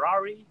in the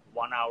Ferrari,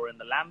 1 hour in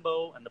the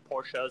Lambo, and the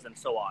Porsches, and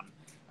so on.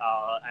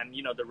 And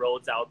the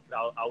roads out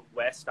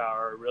west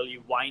are really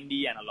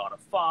windy and a lot of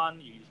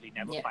fun. You usually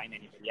never find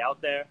anybody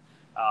out there.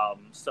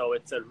 So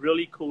it's a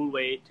really cool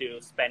way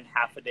to spend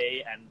half a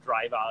day and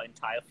drive our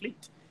entire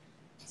fleet.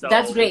 So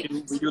that's great.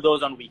 We do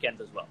those on weekends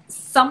as well.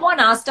 Someone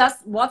asked us,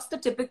 what's the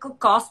typical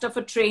cost of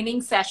a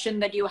training session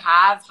that you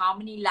have? How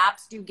many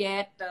laps do you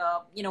get?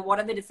 What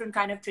are the different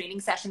kind of training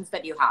sessions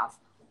that you have?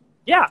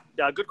 Yeah,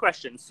 good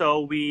question.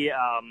 So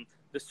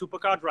the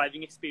Supercar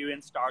driving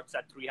experience starts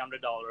at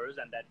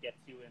 $300, and that gets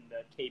you in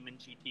the Cayman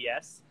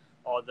GTS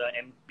or the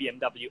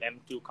BMW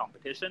M2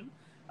 competition.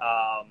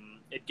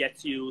 It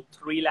gets you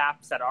 3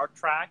 laps at our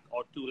track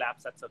or 2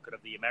 laps at Circuit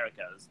of the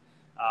Americas.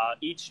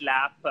 Each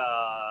lap,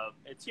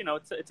 it's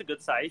a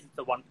good size. It's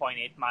a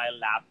 1.8-mile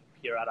lap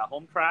here at our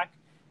home track,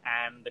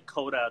 and the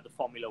COTA, the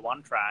Formula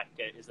One track,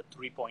 is a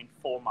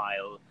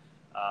 3.4-mile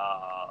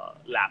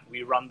lap.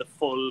 We run the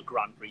full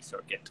Grand Prix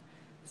circuit.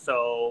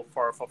 So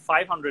for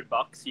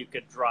 $500, you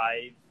could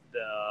drive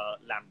the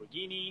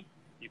Lamborghini,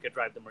 you could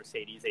drive the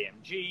Mercedes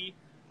AMG,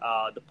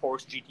 the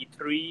Porsche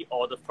GT3,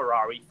 or the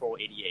Ferrari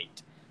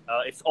 488.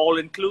 It's all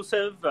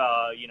inclusive.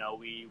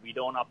 We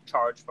don't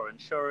upcharge for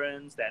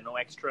insurance. There are no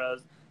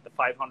extras. The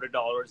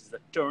 $500 is a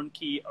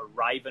turnkey,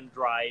 arrive and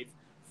drive,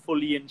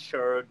 fully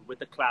insured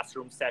with a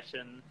classroom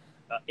session,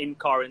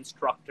 in-car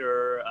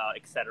instructor,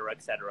 et cetera,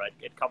 et cetera.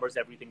 It covers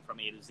everything from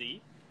A to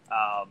Z.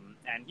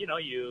 And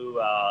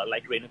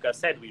like Renuka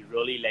said, we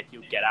really let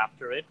you get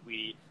after it.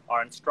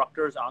 Our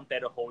instructors aren't there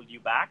to hold you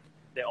back.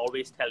 They're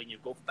always telling you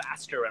go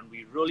faster, and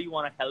we really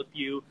want to help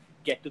you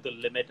get to the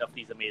limit of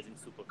these amazing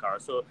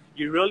supercars. So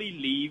you really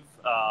leave,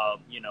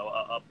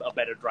 a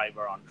better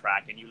driver on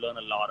track, and you learn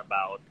a lot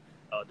about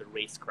the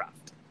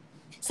racecraft.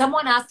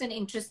 Someone asked an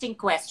interesting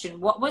question.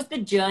 What was the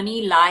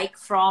journey like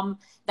from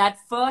that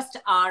first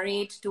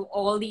R8 to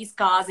all these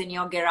cars in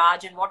your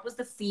garage? And what was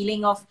the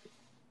feeling of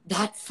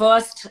that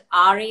first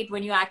R8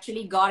 when you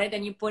actually got it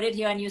and you put it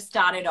here and you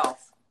started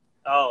off?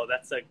 Oh,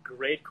 that's a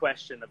great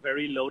question. A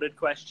very loaded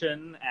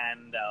question,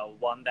 and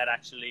one that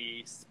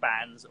actually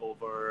spans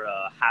over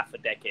half a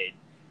decade.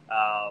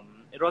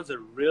 It was a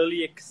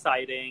really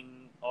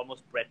exciting,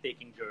 almost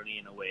breathtaking journey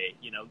in a way.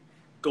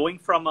 Going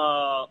from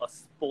a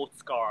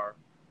sports car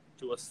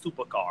to a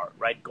supercar,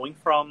 right? Going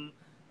from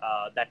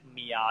that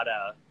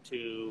Miata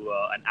to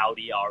an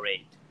Audi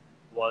R8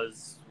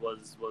 was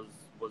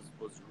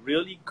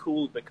really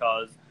cool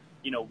because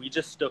we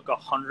just took a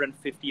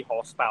 150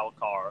 horsepower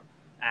car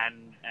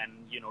and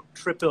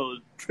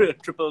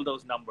triple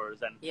those numbers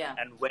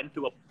and went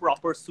to a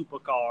proper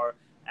supercar,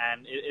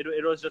 and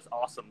it was just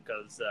awesome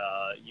because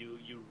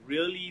you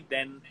really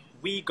then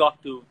we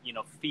got to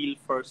feel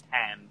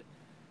firsthand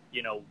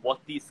what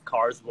these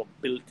cars were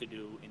built to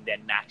do in their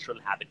natural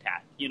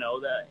habitat.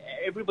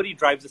 Everybody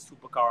drives a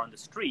supercar on the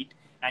street,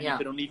 and you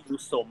can only do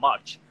so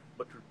much.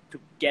 But to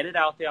get it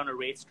out there on a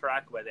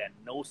racetrack where there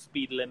are no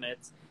speed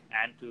limits,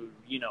 and to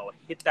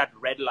hit that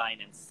red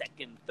line in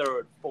second,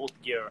 third,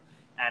 fourth gear,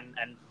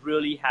 and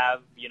really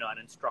have an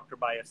instructor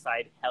by your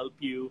side help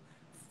you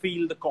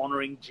feel the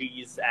cornering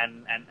G's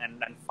and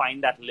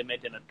find that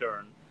limit in a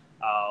turn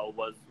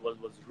was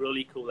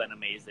really cool and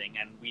amazing.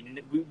 And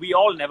we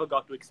all never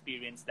got to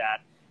experience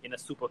that in a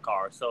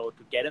supercar. So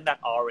to get in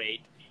that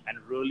R8 and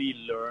really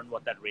learn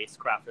what that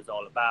racecraft is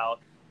all about,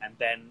 and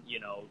then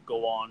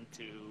go on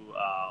to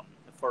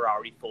a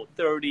Ferrari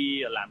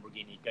 430, a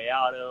Lamborghini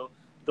Gallardo.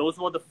 Those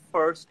were the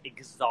first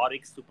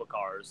exotic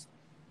supercars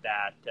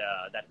that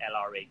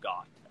LRA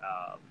got,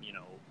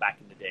 back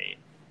in the day.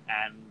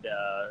 And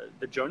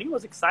the journey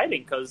was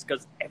exciting because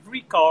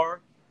every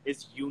car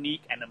is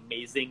unique and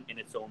amazing in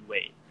its own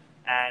way.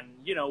 And,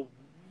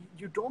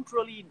 you don't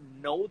really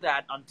know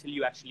that until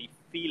you actually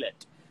feel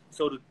it.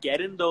 So to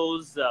get in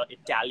those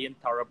Italian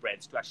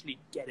thoroughbreds, to actually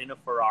get in a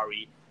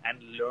Ferrari and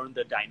learn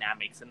the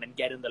dynamics, and then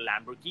get in the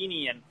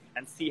Lamborghini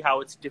and see how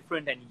it's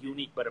different and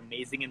unique but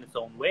amazing in its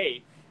own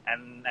way,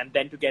 and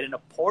then to get in a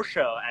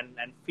Porsche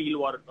and feel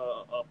what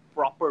a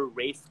proper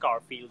race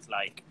car feels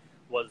like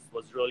was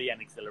really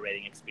an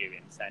exhilarating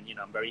experience. And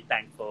I'm very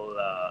thankful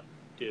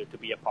to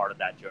be a part of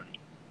that journey.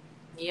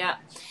 Yeah,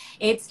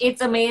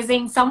 it's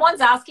amazing.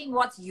 Someone's asking,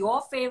 what's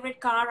your favorite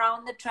car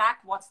around the track?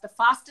 What's the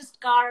fastest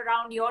car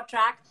around your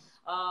track?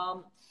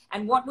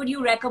 And what would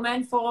you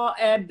recommend for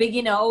a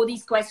beginner? Oh,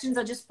 these questions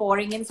are just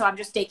pouring in, so I'm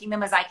just taking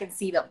them as I can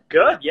see them.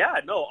 Good. Yeah,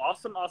 no,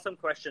 awesome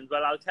questions.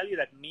 Well, I'll tell you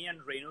that me and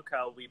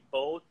Renuka, we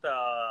both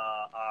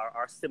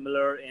are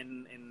similar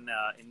in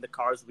the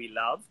cars we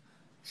love.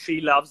 She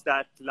loves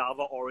that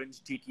lava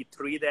orange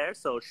GT3 there,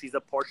 so she's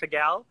a Porsche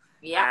gal.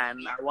 Yeah.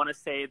 And I want to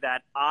say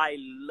that I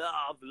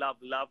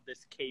love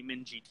this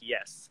Cayman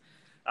GTS.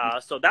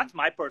 So that's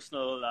my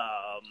personal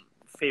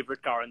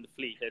favorite car in the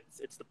fleet.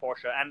 It's the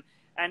Porsche. And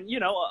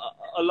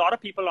a lot of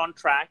people on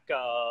track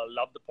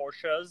love the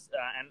Porsches,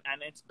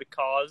 and it's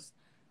because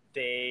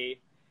they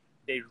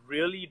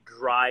really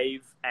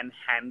drive and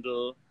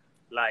handle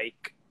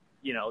like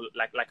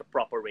a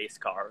proper race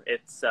car.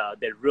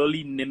 They're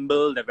really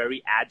nimble. They're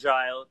very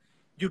agile.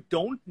 you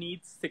don't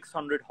need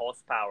 600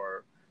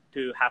 horsepower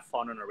to have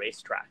fun on a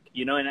racetrack,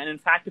 you know, and in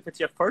fact, if it's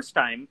your first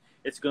time,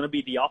 it's going to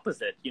be the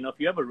opposite. You know, if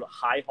you have a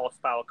high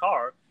horsepower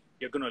car,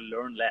 you're going to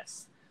learn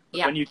less.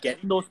 But when you get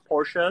in those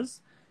Porsches,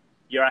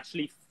 you're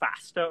actually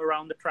faster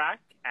around the track,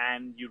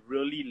 and you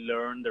really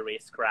learn the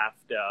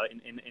racecraft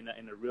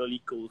in a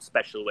really cool,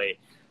 special way.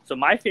 So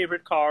my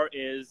favorite car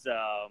is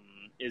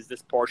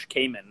this Porsche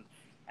Cayman,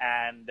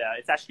 and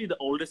it's actually the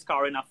oldest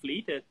car in our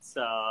fleet. It's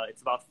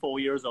about 4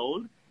 years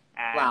old,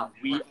 and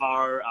we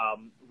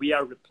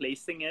are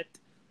replacing it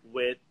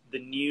with the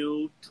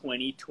new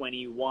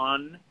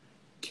 2021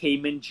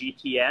 Cayman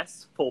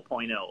GTS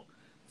 4.0.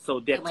 So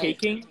they're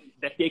taking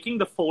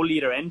the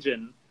 4-liter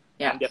engine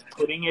and they're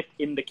putting it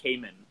in the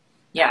Cayman.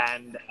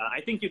 And I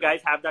think you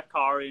guys have that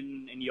car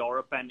in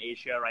Europe and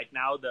Asia right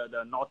now.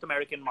 The North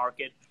American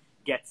market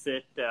gets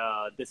it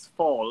this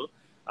fall.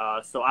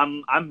 So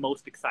I'm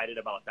most excited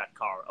about that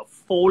car. A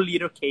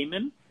 4-liter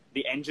Cayman,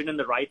 the engine in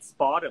the right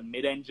spot, a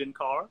mid-engine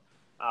car.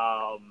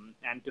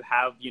 And to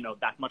have, you know,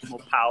 that much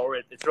more power,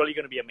 it's really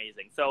going to be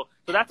amazing. So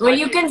that's well,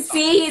 you can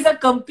see he's a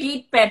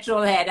complete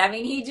petrol head. I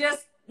mean, he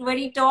just, when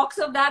he talks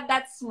of that,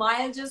 that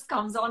smile just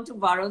comes onto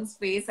Varun's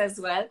face as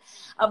well.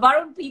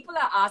 Varun, people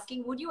are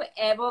asking, would you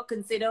ever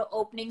consider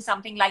opening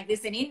something like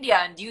this in India?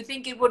 And do you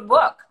think it would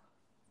work?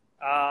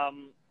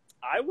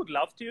 I would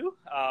love to.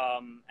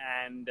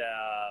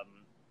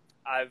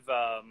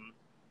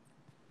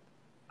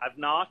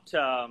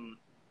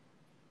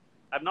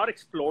 I've not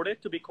explored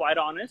it, to be quite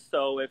honest.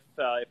 So if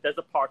there's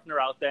a partner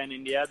out there in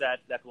India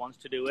that wants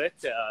to do it,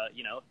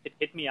 you know,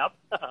 hit me up.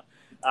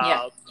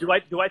 Do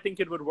I think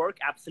it would work?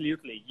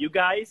 Absolutely. You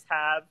guys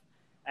have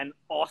an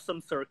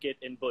awesome circuit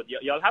in Bud.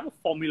 You'll have a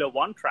Formula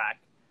One track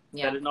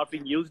that is not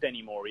being used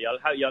anymore. You'll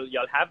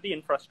have the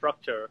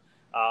infrastructure.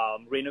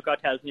 Renuka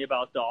tells me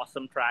about the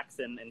awesome tracks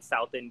in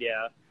South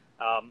India.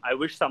 I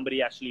wish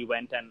somebody actually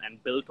went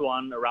and built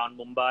one around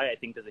Mumbai. I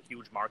think there's a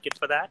huge market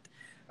for that.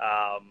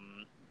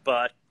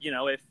 But, you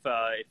know, if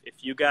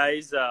you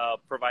guys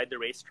provide the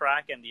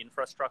racetrack and the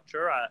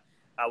infrastructure,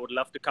 I would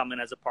love to come in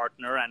as a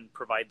partner and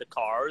provide the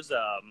cars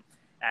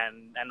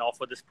and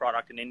offer this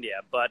product in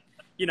India. But,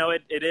 you know,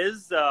 it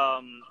is,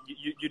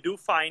 you do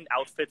find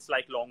outfits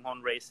like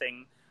Longhorn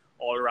Racing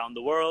all around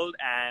the world.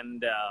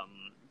 And,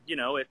 you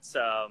know, it's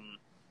a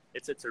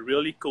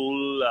really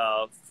cool,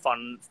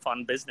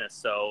 fun business.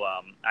 So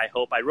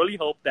I really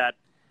hope that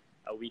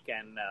we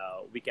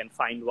can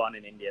find one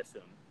in India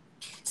soon.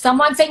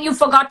 Someone saying you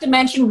forgot to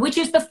mention, which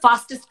is the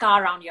fastest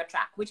car around your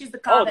track? Which is the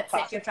car that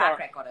sets your track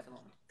record at the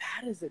moment?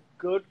 That is a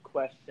good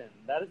question.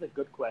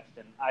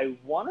 I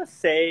want to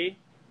say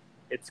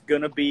it's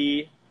going to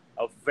be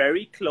a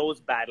very close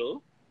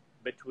battle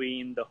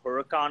between the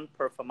Huracan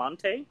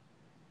Performante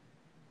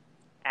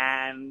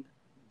and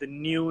the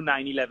new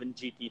 911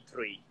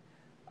 GT3.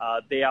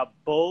 They are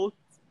both,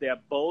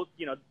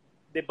 you know,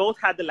 they both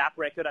had the lap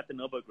record at the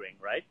Nürburgring,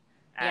 right?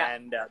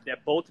 And they're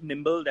both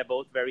nimble. They're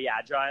both very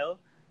agile.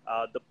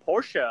 The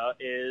Porsche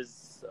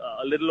is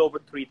a little over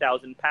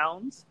 3,000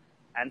 pounds,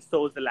 and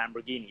so is the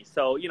Lamborghini.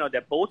 So, you know,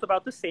 they're both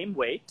about the same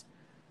weight.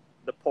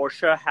 The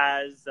Porsche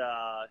has,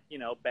 you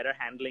know, better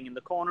handling in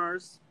the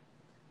corners.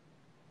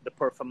 The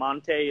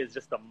Performante is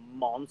just a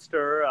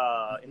monster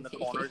in the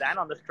corners and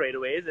on the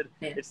straightaways.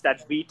 It's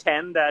that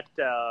V10 that,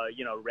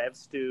 you know,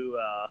 revs to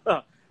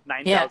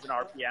 9,000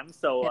 RPM.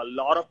 So a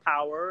lot of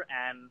power,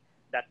 and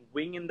that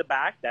wing in the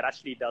back, that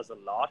actually does a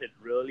lot. It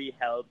really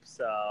helps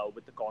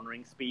with the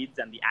cornering speeds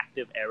and the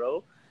active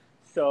aero.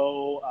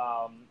 So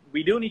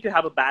we do need to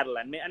have a battle,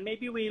 and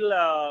maybe we'll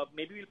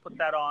put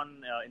that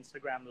on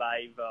Instagram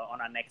Live on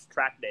our next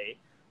track day.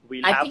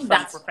 We'll have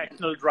some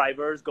professional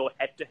drivers go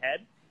head to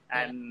head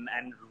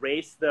and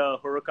race the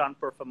Huracan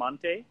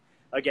Performante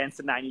against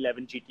the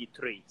 911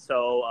 GT3.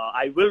 So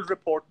I will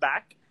report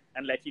back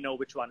and let you know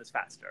which one is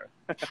faster.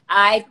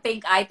 I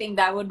think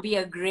that would be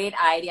a great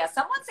idea.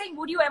 Someone saying,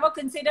 would you ever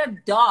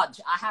consider Dodge?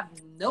 I have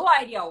no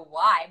idea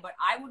why, but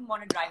I wouldn't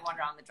want to drive one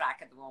around the track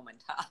at the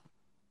moment.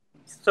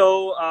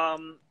 So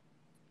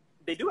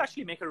they do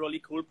actually make a really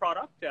cool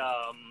product.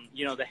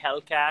 You know, the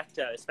Hellcat,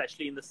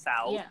 especially in the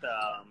South,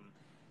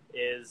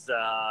 is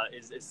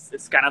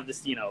kind of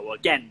this, you know,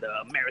 again, the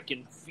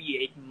American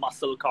V8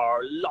 muscle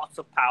car, lots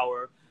of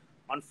power.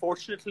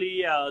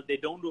 Unfortunately, they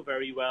don't do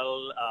very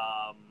well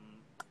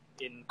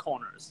in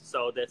corners.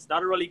 So that's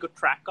not a really good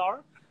track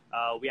car.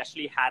 We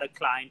actually had a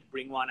client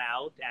bring one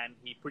out, and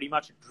he pretty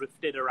much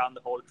drifted around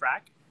the whole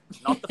track.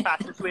 Not the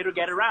fastest way to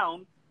get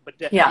around, but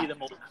definitely the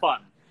most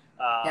fun.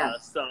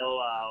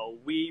 So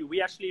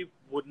we actually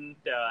wouldn't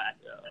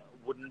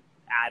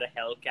add a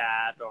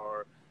Hellcat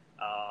or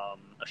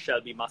a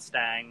Shelby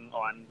Mustang,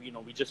 you know,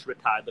 we just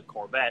retired the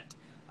Corvette.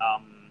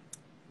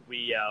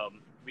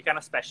 We kind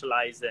of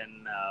specialize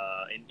in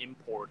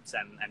imports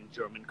and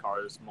German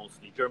cars,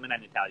 mostly German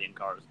and Italian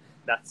cars.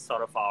 That's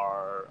sort of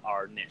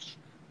our niche.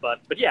 But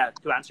yeah,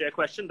 to answer your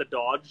question, the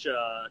Dodge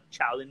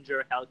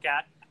Challenger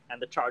Hellcat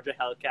and the Charger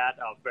Hellcat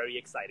are very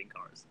exciting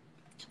cars.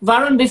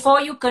 Varun,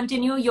 before you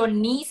continue, your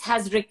niece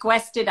has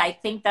requested, I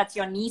think that's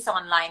your niece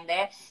online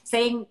there,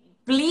 saying,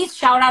 Please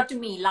shout out to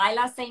me.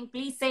 Lila's saying,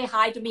 please say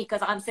hi to me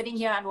because I'm sitting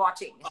here and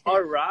watching.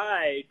 All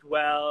right.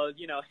 Well,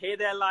 hey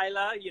there,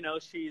 Lila.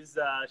 She's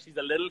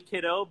a little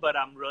kiddo, but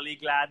I'm really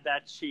glad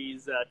that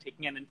she's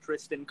taking an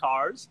interest in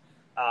cars.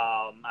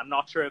 I'm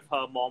not sure if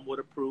her mom would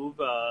approve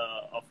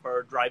of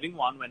her driving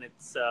one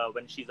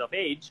when she's of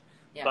age.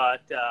 Yeah.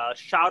 But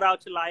shout out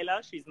to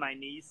Lila. She's my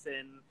niece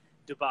in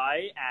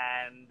Dubai,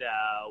 and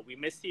we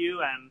miss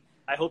you. And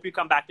I hope you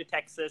come back to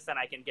Texas, and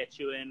I can get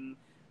you in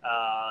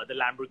the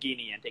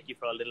Lamborghini and take you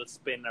for a little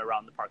spin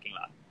around the parking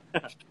lot.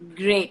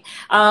 Great.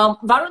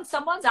 Varun,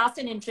 someone's asked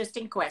an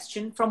interesting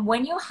question. From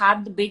when you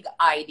had the big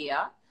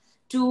idea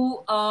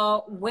to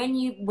when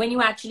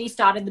you actually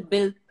started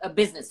the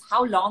business,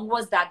 how long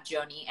was that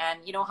journey? And,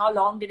 how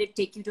long did it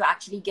take you to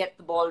actually get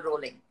the ball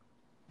rolling?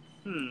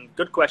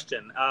 Good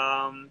question.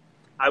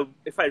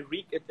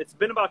 It's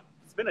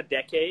been a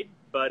decade,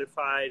 but if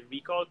I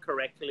recall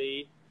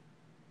correctly,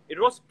 it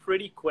was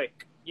pretty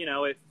quick.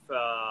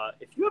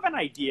 If you have an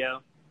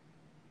idea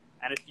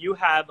and if you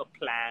have a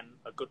plan,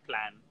 a good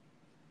plan,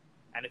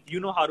 and if you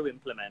know how to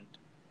implement,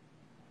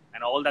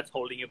 and all that's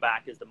holding you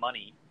back is the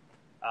money,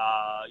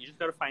 you just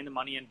got to find the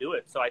money and do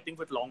it. So I think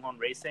with Longhorn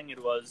Racing,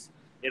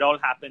 it all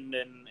happened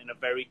in a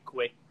very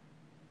quick,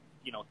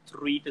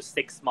 3 to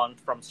 6 month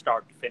from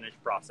start to finish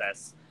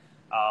process.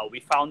 We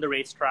found the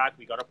racetrack,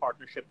 we got a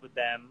partnership with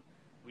them,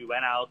 we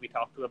went out, we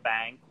talked to a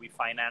bank, we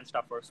financed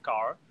our first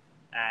car,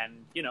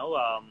 and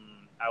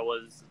I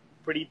was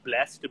pretty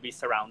blessed to be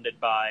surrounded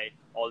by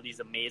all these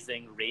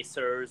amazing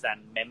racers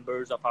and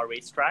members of our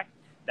racetrack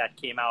that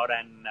came out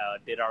and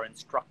did our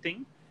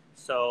instructing.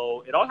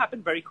 So it all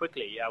happened very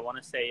quickly. I want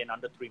to say in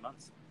under 3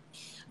 months.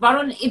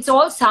 Varun, it's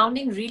all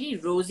sounding really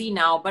rosy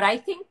now, but I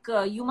think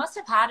you must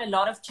have had a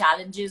lot of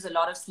challenges, a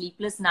lot of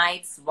sleepless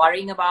nights,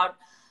 worrying about,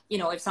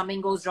 if something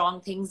goes wrong,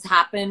 things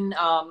happen.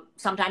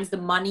 Sometimes the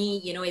money,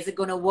 is it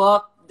going to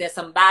work? There's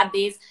some bad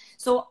days.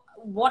 So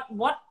what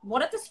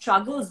are the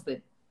struggles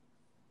with?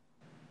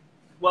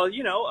 Well,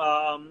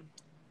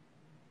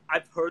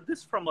 I've heard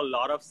this from a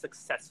lot of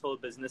successful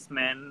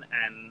businessmen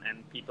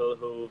and people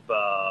who've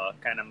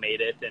kind of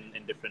made it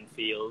in different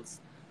fields.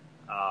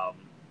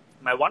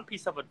 My one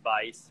piece of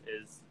advice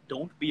is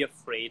don't be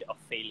afraid of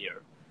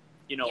failure.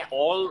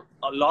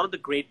 A lot of the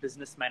great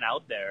businessmen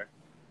out there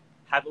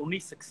have only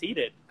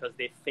succeeded because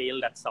they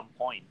failed at some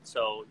point.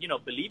 So,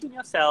 believe in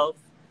yourself.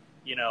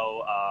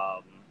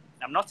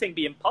 I'm not saying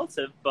be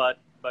impulsive, but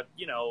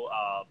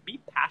be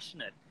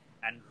passionate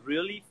and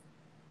really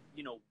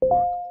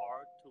work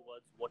hard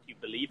towards what you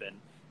believe in,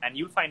 and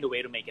you'll find a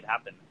way to make it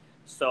happen.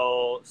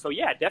 So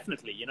yeah,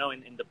 definitely,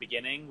 in the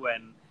beginning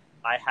when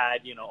I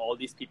had, all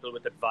these people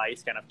with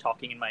advice kind of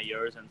talking in my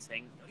ears and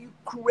saying, are you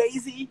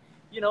crazy?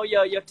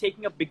 You're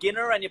taking a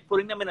beginner and you're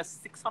putting them in a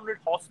 600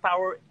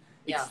 horsepower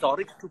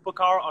exotic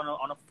supercar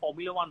on a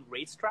Formula One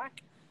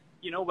racetrack,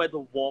 where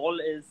the wall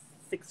is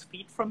 6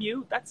 feet from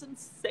you. That's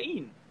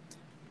insane.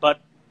 But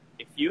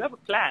if you have a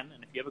plan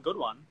and if you have a good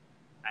one,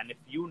 and if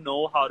you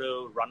know how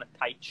to run a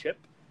tight ship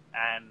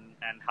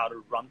and how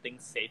to run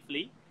things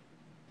safely,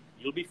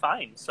 you'll be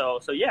fine.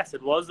 So yes,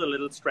 it was a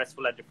little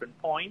stressful at different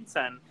points,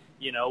 and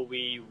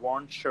we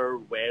weren't sure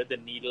where the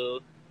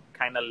needle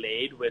kind of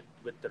laid with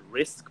the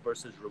risk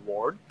versus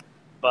reward.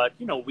 But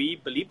we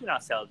believed in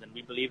ourselves and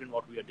we believed in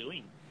what we were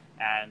doing,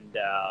 and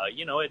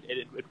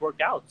it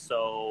worked out.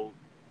 So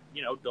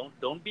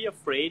don't be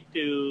afraid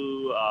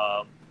to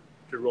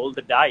roll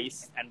the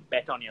dice and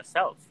bet on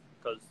yourself,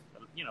 because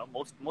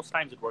most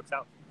times it works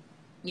out.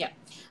 Yeah.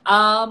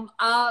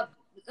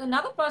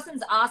 Another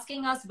person's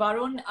asking us,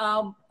 Varun,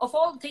 of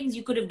all things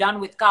you could have done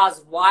with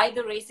cars, why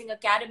the Racing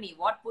Academy?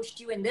 What pushed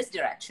you in this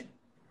direction?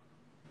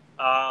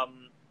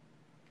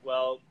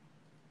 Well,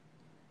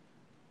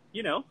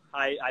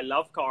 I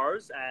love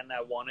cars and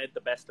I wanted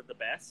the best of the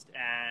best,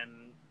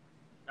 and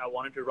I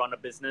wanted to run a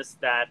business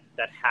that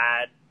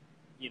had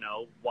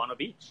one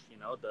of each,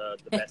 the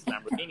best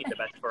Lamborghini, the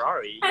best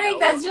Ferrari. I think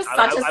that's just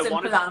such a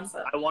simple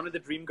answer. I wanted the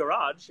dream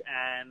garage,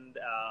 and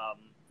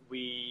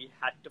we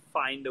had to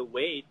find a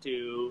way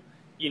to,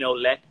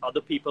 let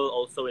other people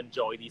also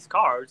enjoy these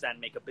cars and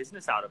make a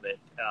business out of it,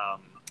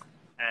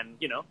 and,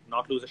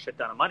 not lose a shit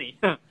ton of money.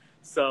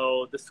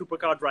 So the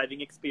supercar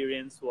driving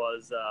experience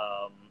was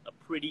a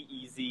pretty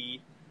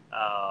easy,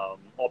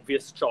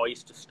 obvious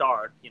choice to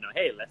start.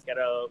 Hey, let's get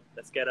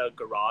a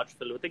garage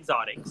filled with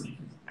exotics,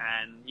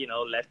 and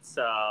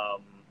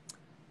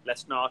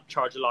let's not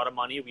charge a lot of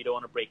money. We don't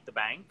want to break the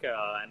bank,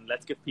 and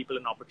let's give people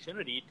an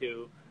opportunity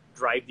to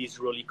drive these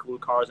really cool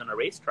cars on a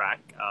racetrack,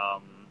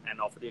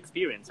 and offer the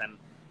experience, and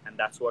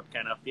that's what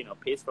kind of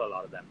pays for a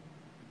lot of them.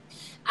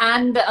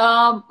 And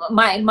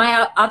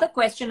my other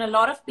question, a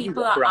lot of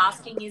people are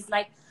asking is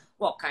like,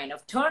 what kind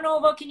of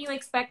turnover can you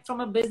expect from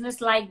a business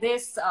like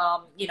this?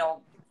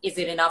 Is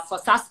it enough for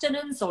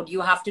sustenance, or do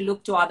you have to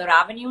look to other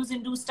avenues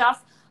and do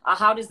stuff?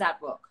 How does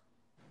that work?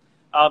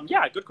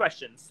 Yeah, good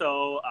question.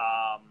 So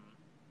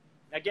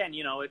again,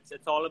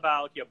 it's all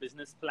about your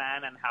business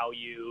plan and how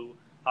you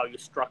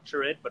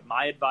structure it. But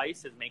my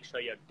advice is make sure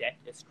your debt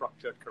is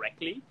structured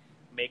correctly.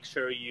 make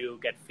sure you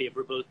get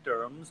favorable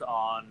terms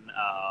on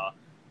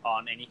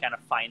any kind of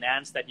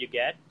finance that you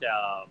get.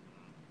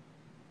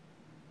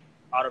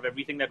 Out of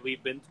everything that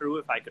we've been through,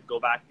 if I could go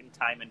back in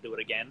time and do it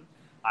again,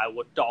 I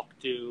would talk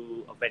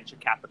to a venture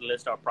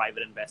capitalist or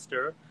private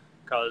investor,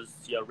 because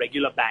your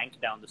regular bank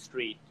down the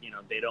street,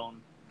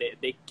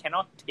 they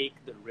cannot take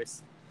the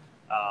risk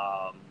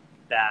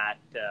that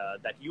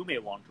you may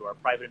want to, or a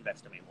private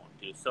investor may want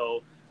to.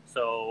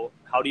 So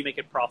how do you make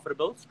it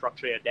profitable?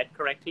 Structure your debt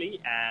correctly,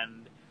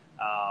 and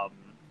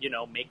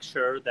make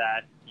sure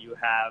that you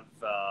have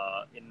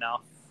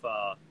enough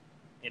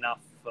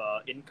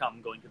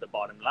income going to the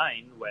bottom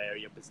line where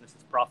your business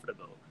is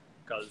profitable,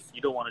 because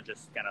you don't want to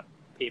just kind of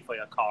pay for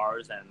your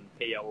cars and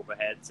pay your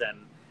overheads and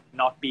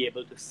not be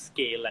able to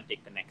scale and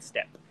take the next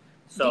step.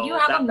 So did you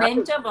have a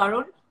mentor,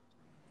 Varun?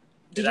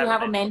 Did you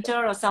have a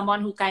mentor or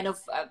someone who kind of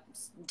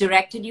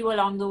directed you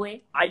along the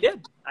way? I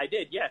did,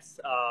 yes.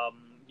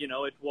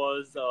 It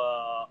was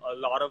a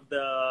lot of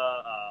the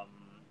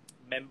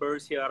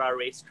members here at our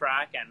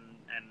racetrack and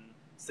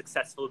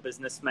successful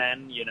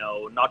businessmen,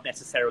 not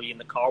necessarily in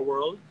the car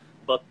world,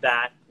 but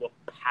that were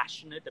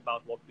passionate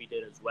about what we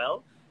did as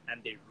well.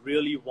 And they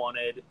really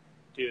wanted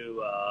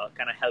to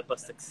kind of help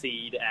us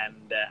succeed and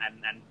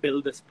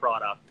build this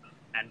product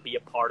and be a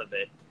part of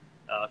it.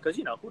 Because,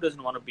 who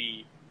doesn't want to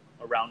be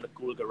around a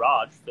cool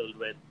garage filled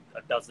with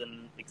a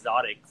dozen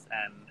exotics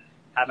and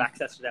have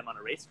access to them on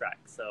a racetrack?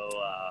 So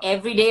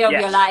every day of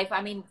yes. your life.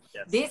 I mean,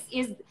 yes. This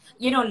is,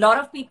 a lot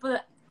of people,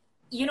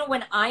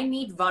 when I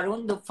meet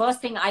Varun, the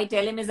first thing I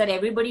tell him is that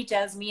everybody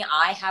tells me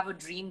I have a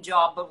dream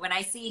job. But when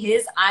I see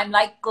his, I'm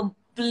like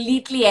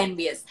completely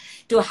envious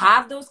to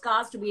have those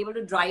cars, to be able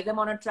to drive them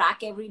on a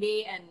track every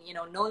day and,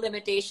 no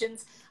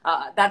limitations.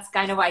 That's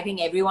kind of, I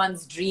think,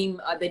 everyone's dream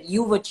that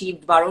you've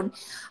achieved, Varun.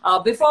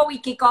 Before we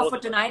kick off for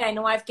tonight, I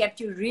know I've kept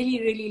you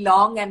really, really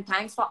long, and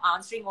thanks for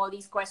answering all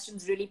these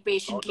questions really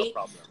patiently.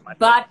 No problem.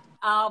 But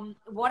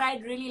what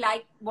I'd really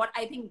like, what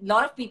I think a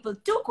lot of people,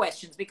 two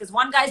questions, because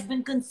one guy's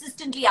been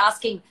consistently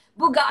asking,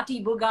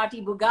 Bugatti,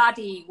 Bugatti,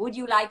 Bugatti. Would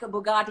you like a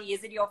Bugatti?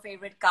 Is it your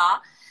favorite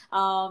car?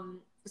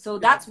 So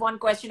that's one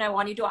question I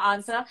want you to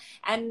answer.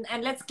 And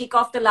let's kick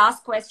off the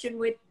last question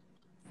with,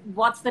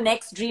 what's the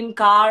next dream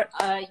car,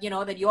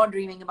 that you're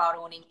dreaming about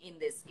owning in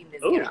this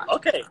garage?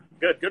 Okay,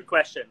 good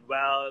question.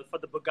 Well, for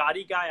the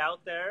Bugatti guy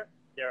out there,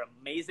 they're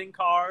amazing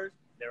cars.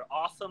 They're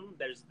awesome.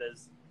 There's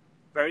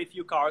very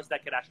few cars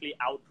that could actually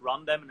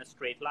outrun them in a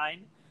straight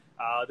line.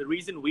 The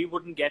reason we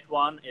wouldn't get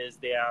one is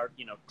they are,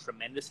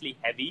 tremendously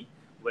heavy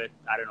with,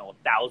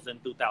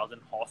 1,000,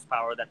 2,000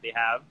 horsepower that they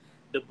have.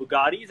 The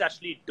Bugattis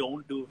actually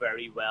don't do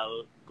very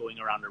well going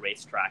around a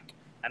racetrack,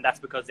 and that's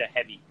because they're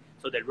heavy.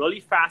 So they're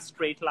really fast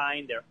straight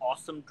line. They're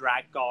awesome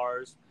drag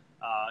cars.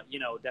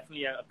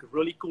 Definitely a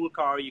really cool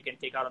car you can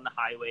take out on the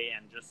highway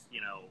and just,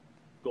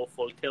 go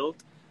full tilt.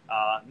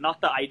 Not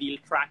the ideal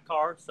track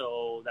car,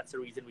 so that's the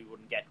reason we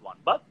wouldn't get one.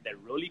 But they're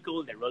really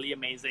cool. They're really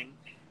amazing.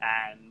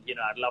 And,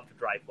 I'd love to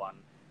drive one.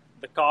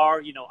 The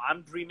car,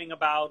 I'm dreaming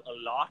about a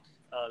lot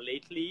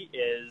lately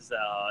is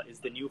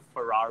the new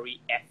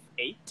Ferrari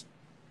F8.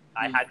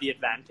 I had the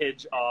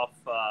advantage of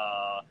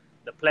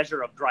the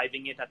pleasure of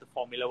driving it at the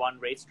Formula One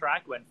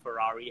racetrack when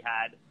Ferrari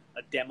had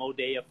a demo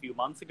day a few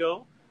months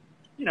ago.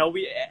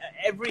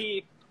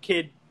 Every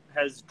kid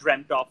has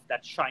dreamt of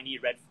that shiny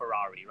red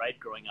Ferrari, right?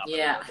 Growing up.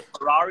 Yeah. The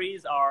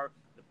Ferraris are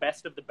the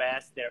best of the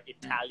best. They're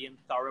Italian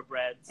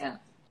thoroughbreds. Yeah.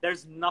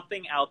 There's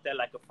nothing out there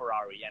like a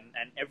Ferrari.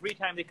 And every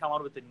time they come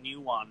out with a new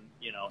one,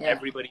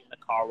 everybody in the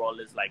car world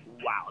is like,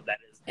 wow, that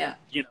is,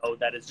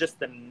 that is just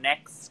the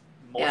next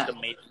most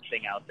amazing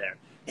thing out there.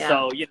 Yeah.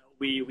 So,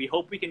 we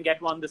hope we can get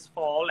one this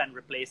fall and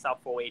replace our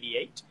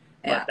 488.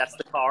 But that's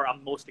the car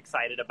I'm most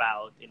excited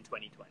about in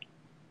 2020.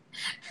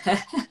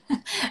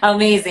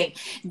 Amazing.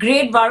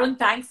 Great, Varun.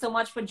 Thanks so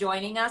much for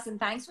joining us, and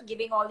thanks for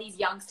giving all these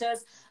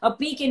youngsters a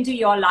peek into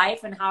your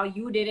life and how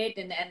you did it,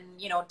 and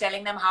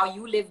telling them how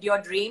you lived your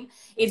dream.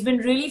 It's been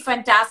really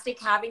fantastic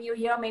having you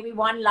here. Maybe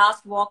one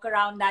last walk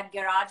around that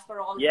garage for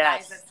all the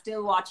guys that are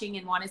still watching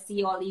and want to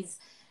see all these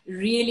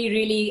really,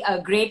 really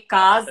great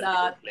cars.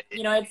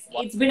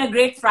 It's been a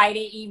great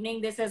Friday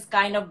evening. This has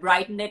kind of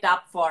brightened it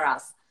up for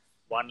us.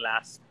 One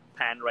last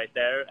pan right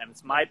there, and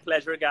it's my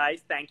pleasure,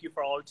 guys. Thank you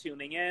for all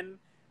tuning in.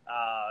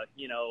 A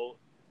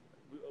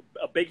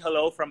big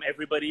hello from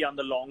everybody on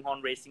the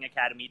Longhorn Racing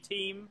Academy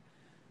team.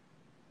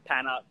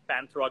 Pan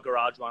through our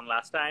garage one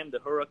last time. The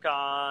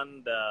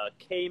Huracan, the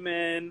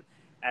Cayman,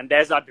 and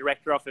there's our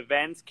director of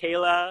events,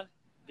 Kayla,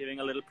 giving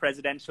a little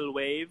presidential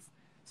wave,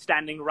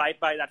 standing right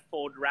by that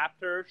Ford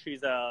Raptor.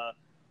 She's a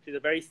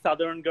very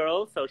southern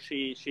girl, so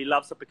she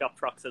loves to pick up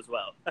trucks as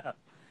well.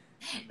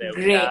 There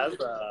we have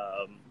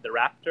the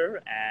Raptor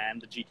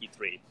and the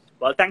GT3.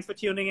 Well, thanks for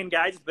tuning in,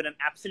 guys. It's been an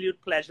absolute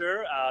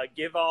pleasure.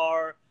 Give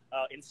our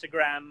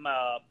Instagram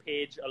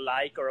page a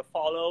like or a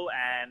follow,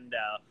 and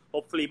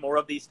hopefully more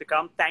of these to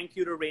come. Thank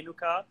you to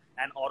Renuka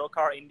and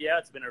Autocar India.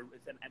 It's been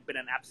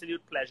an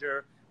absolute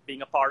pleasure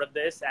being a part of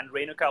this. And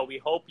Renuka, we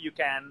hope you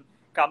can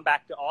come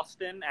back to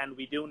Austin, and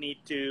we do need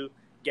to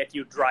get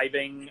you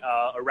driving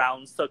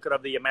around Circuit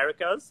of the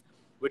Americas.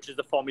 which is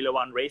the Formula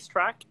One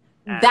racetrack.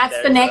 And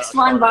that's the next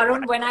one,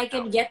 Varun. When I now.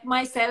 can get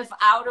myself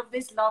out of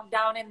this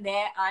lockdown and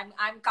there,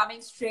 I'm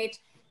coming straight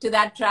to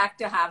that track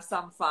to have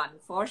some fun,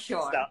 for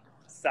sure.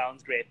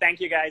 Sounds great. Thank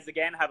you guys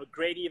again. Have a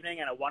great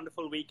evening and a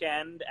wonderful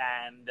weekend,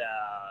 and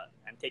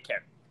take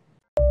care.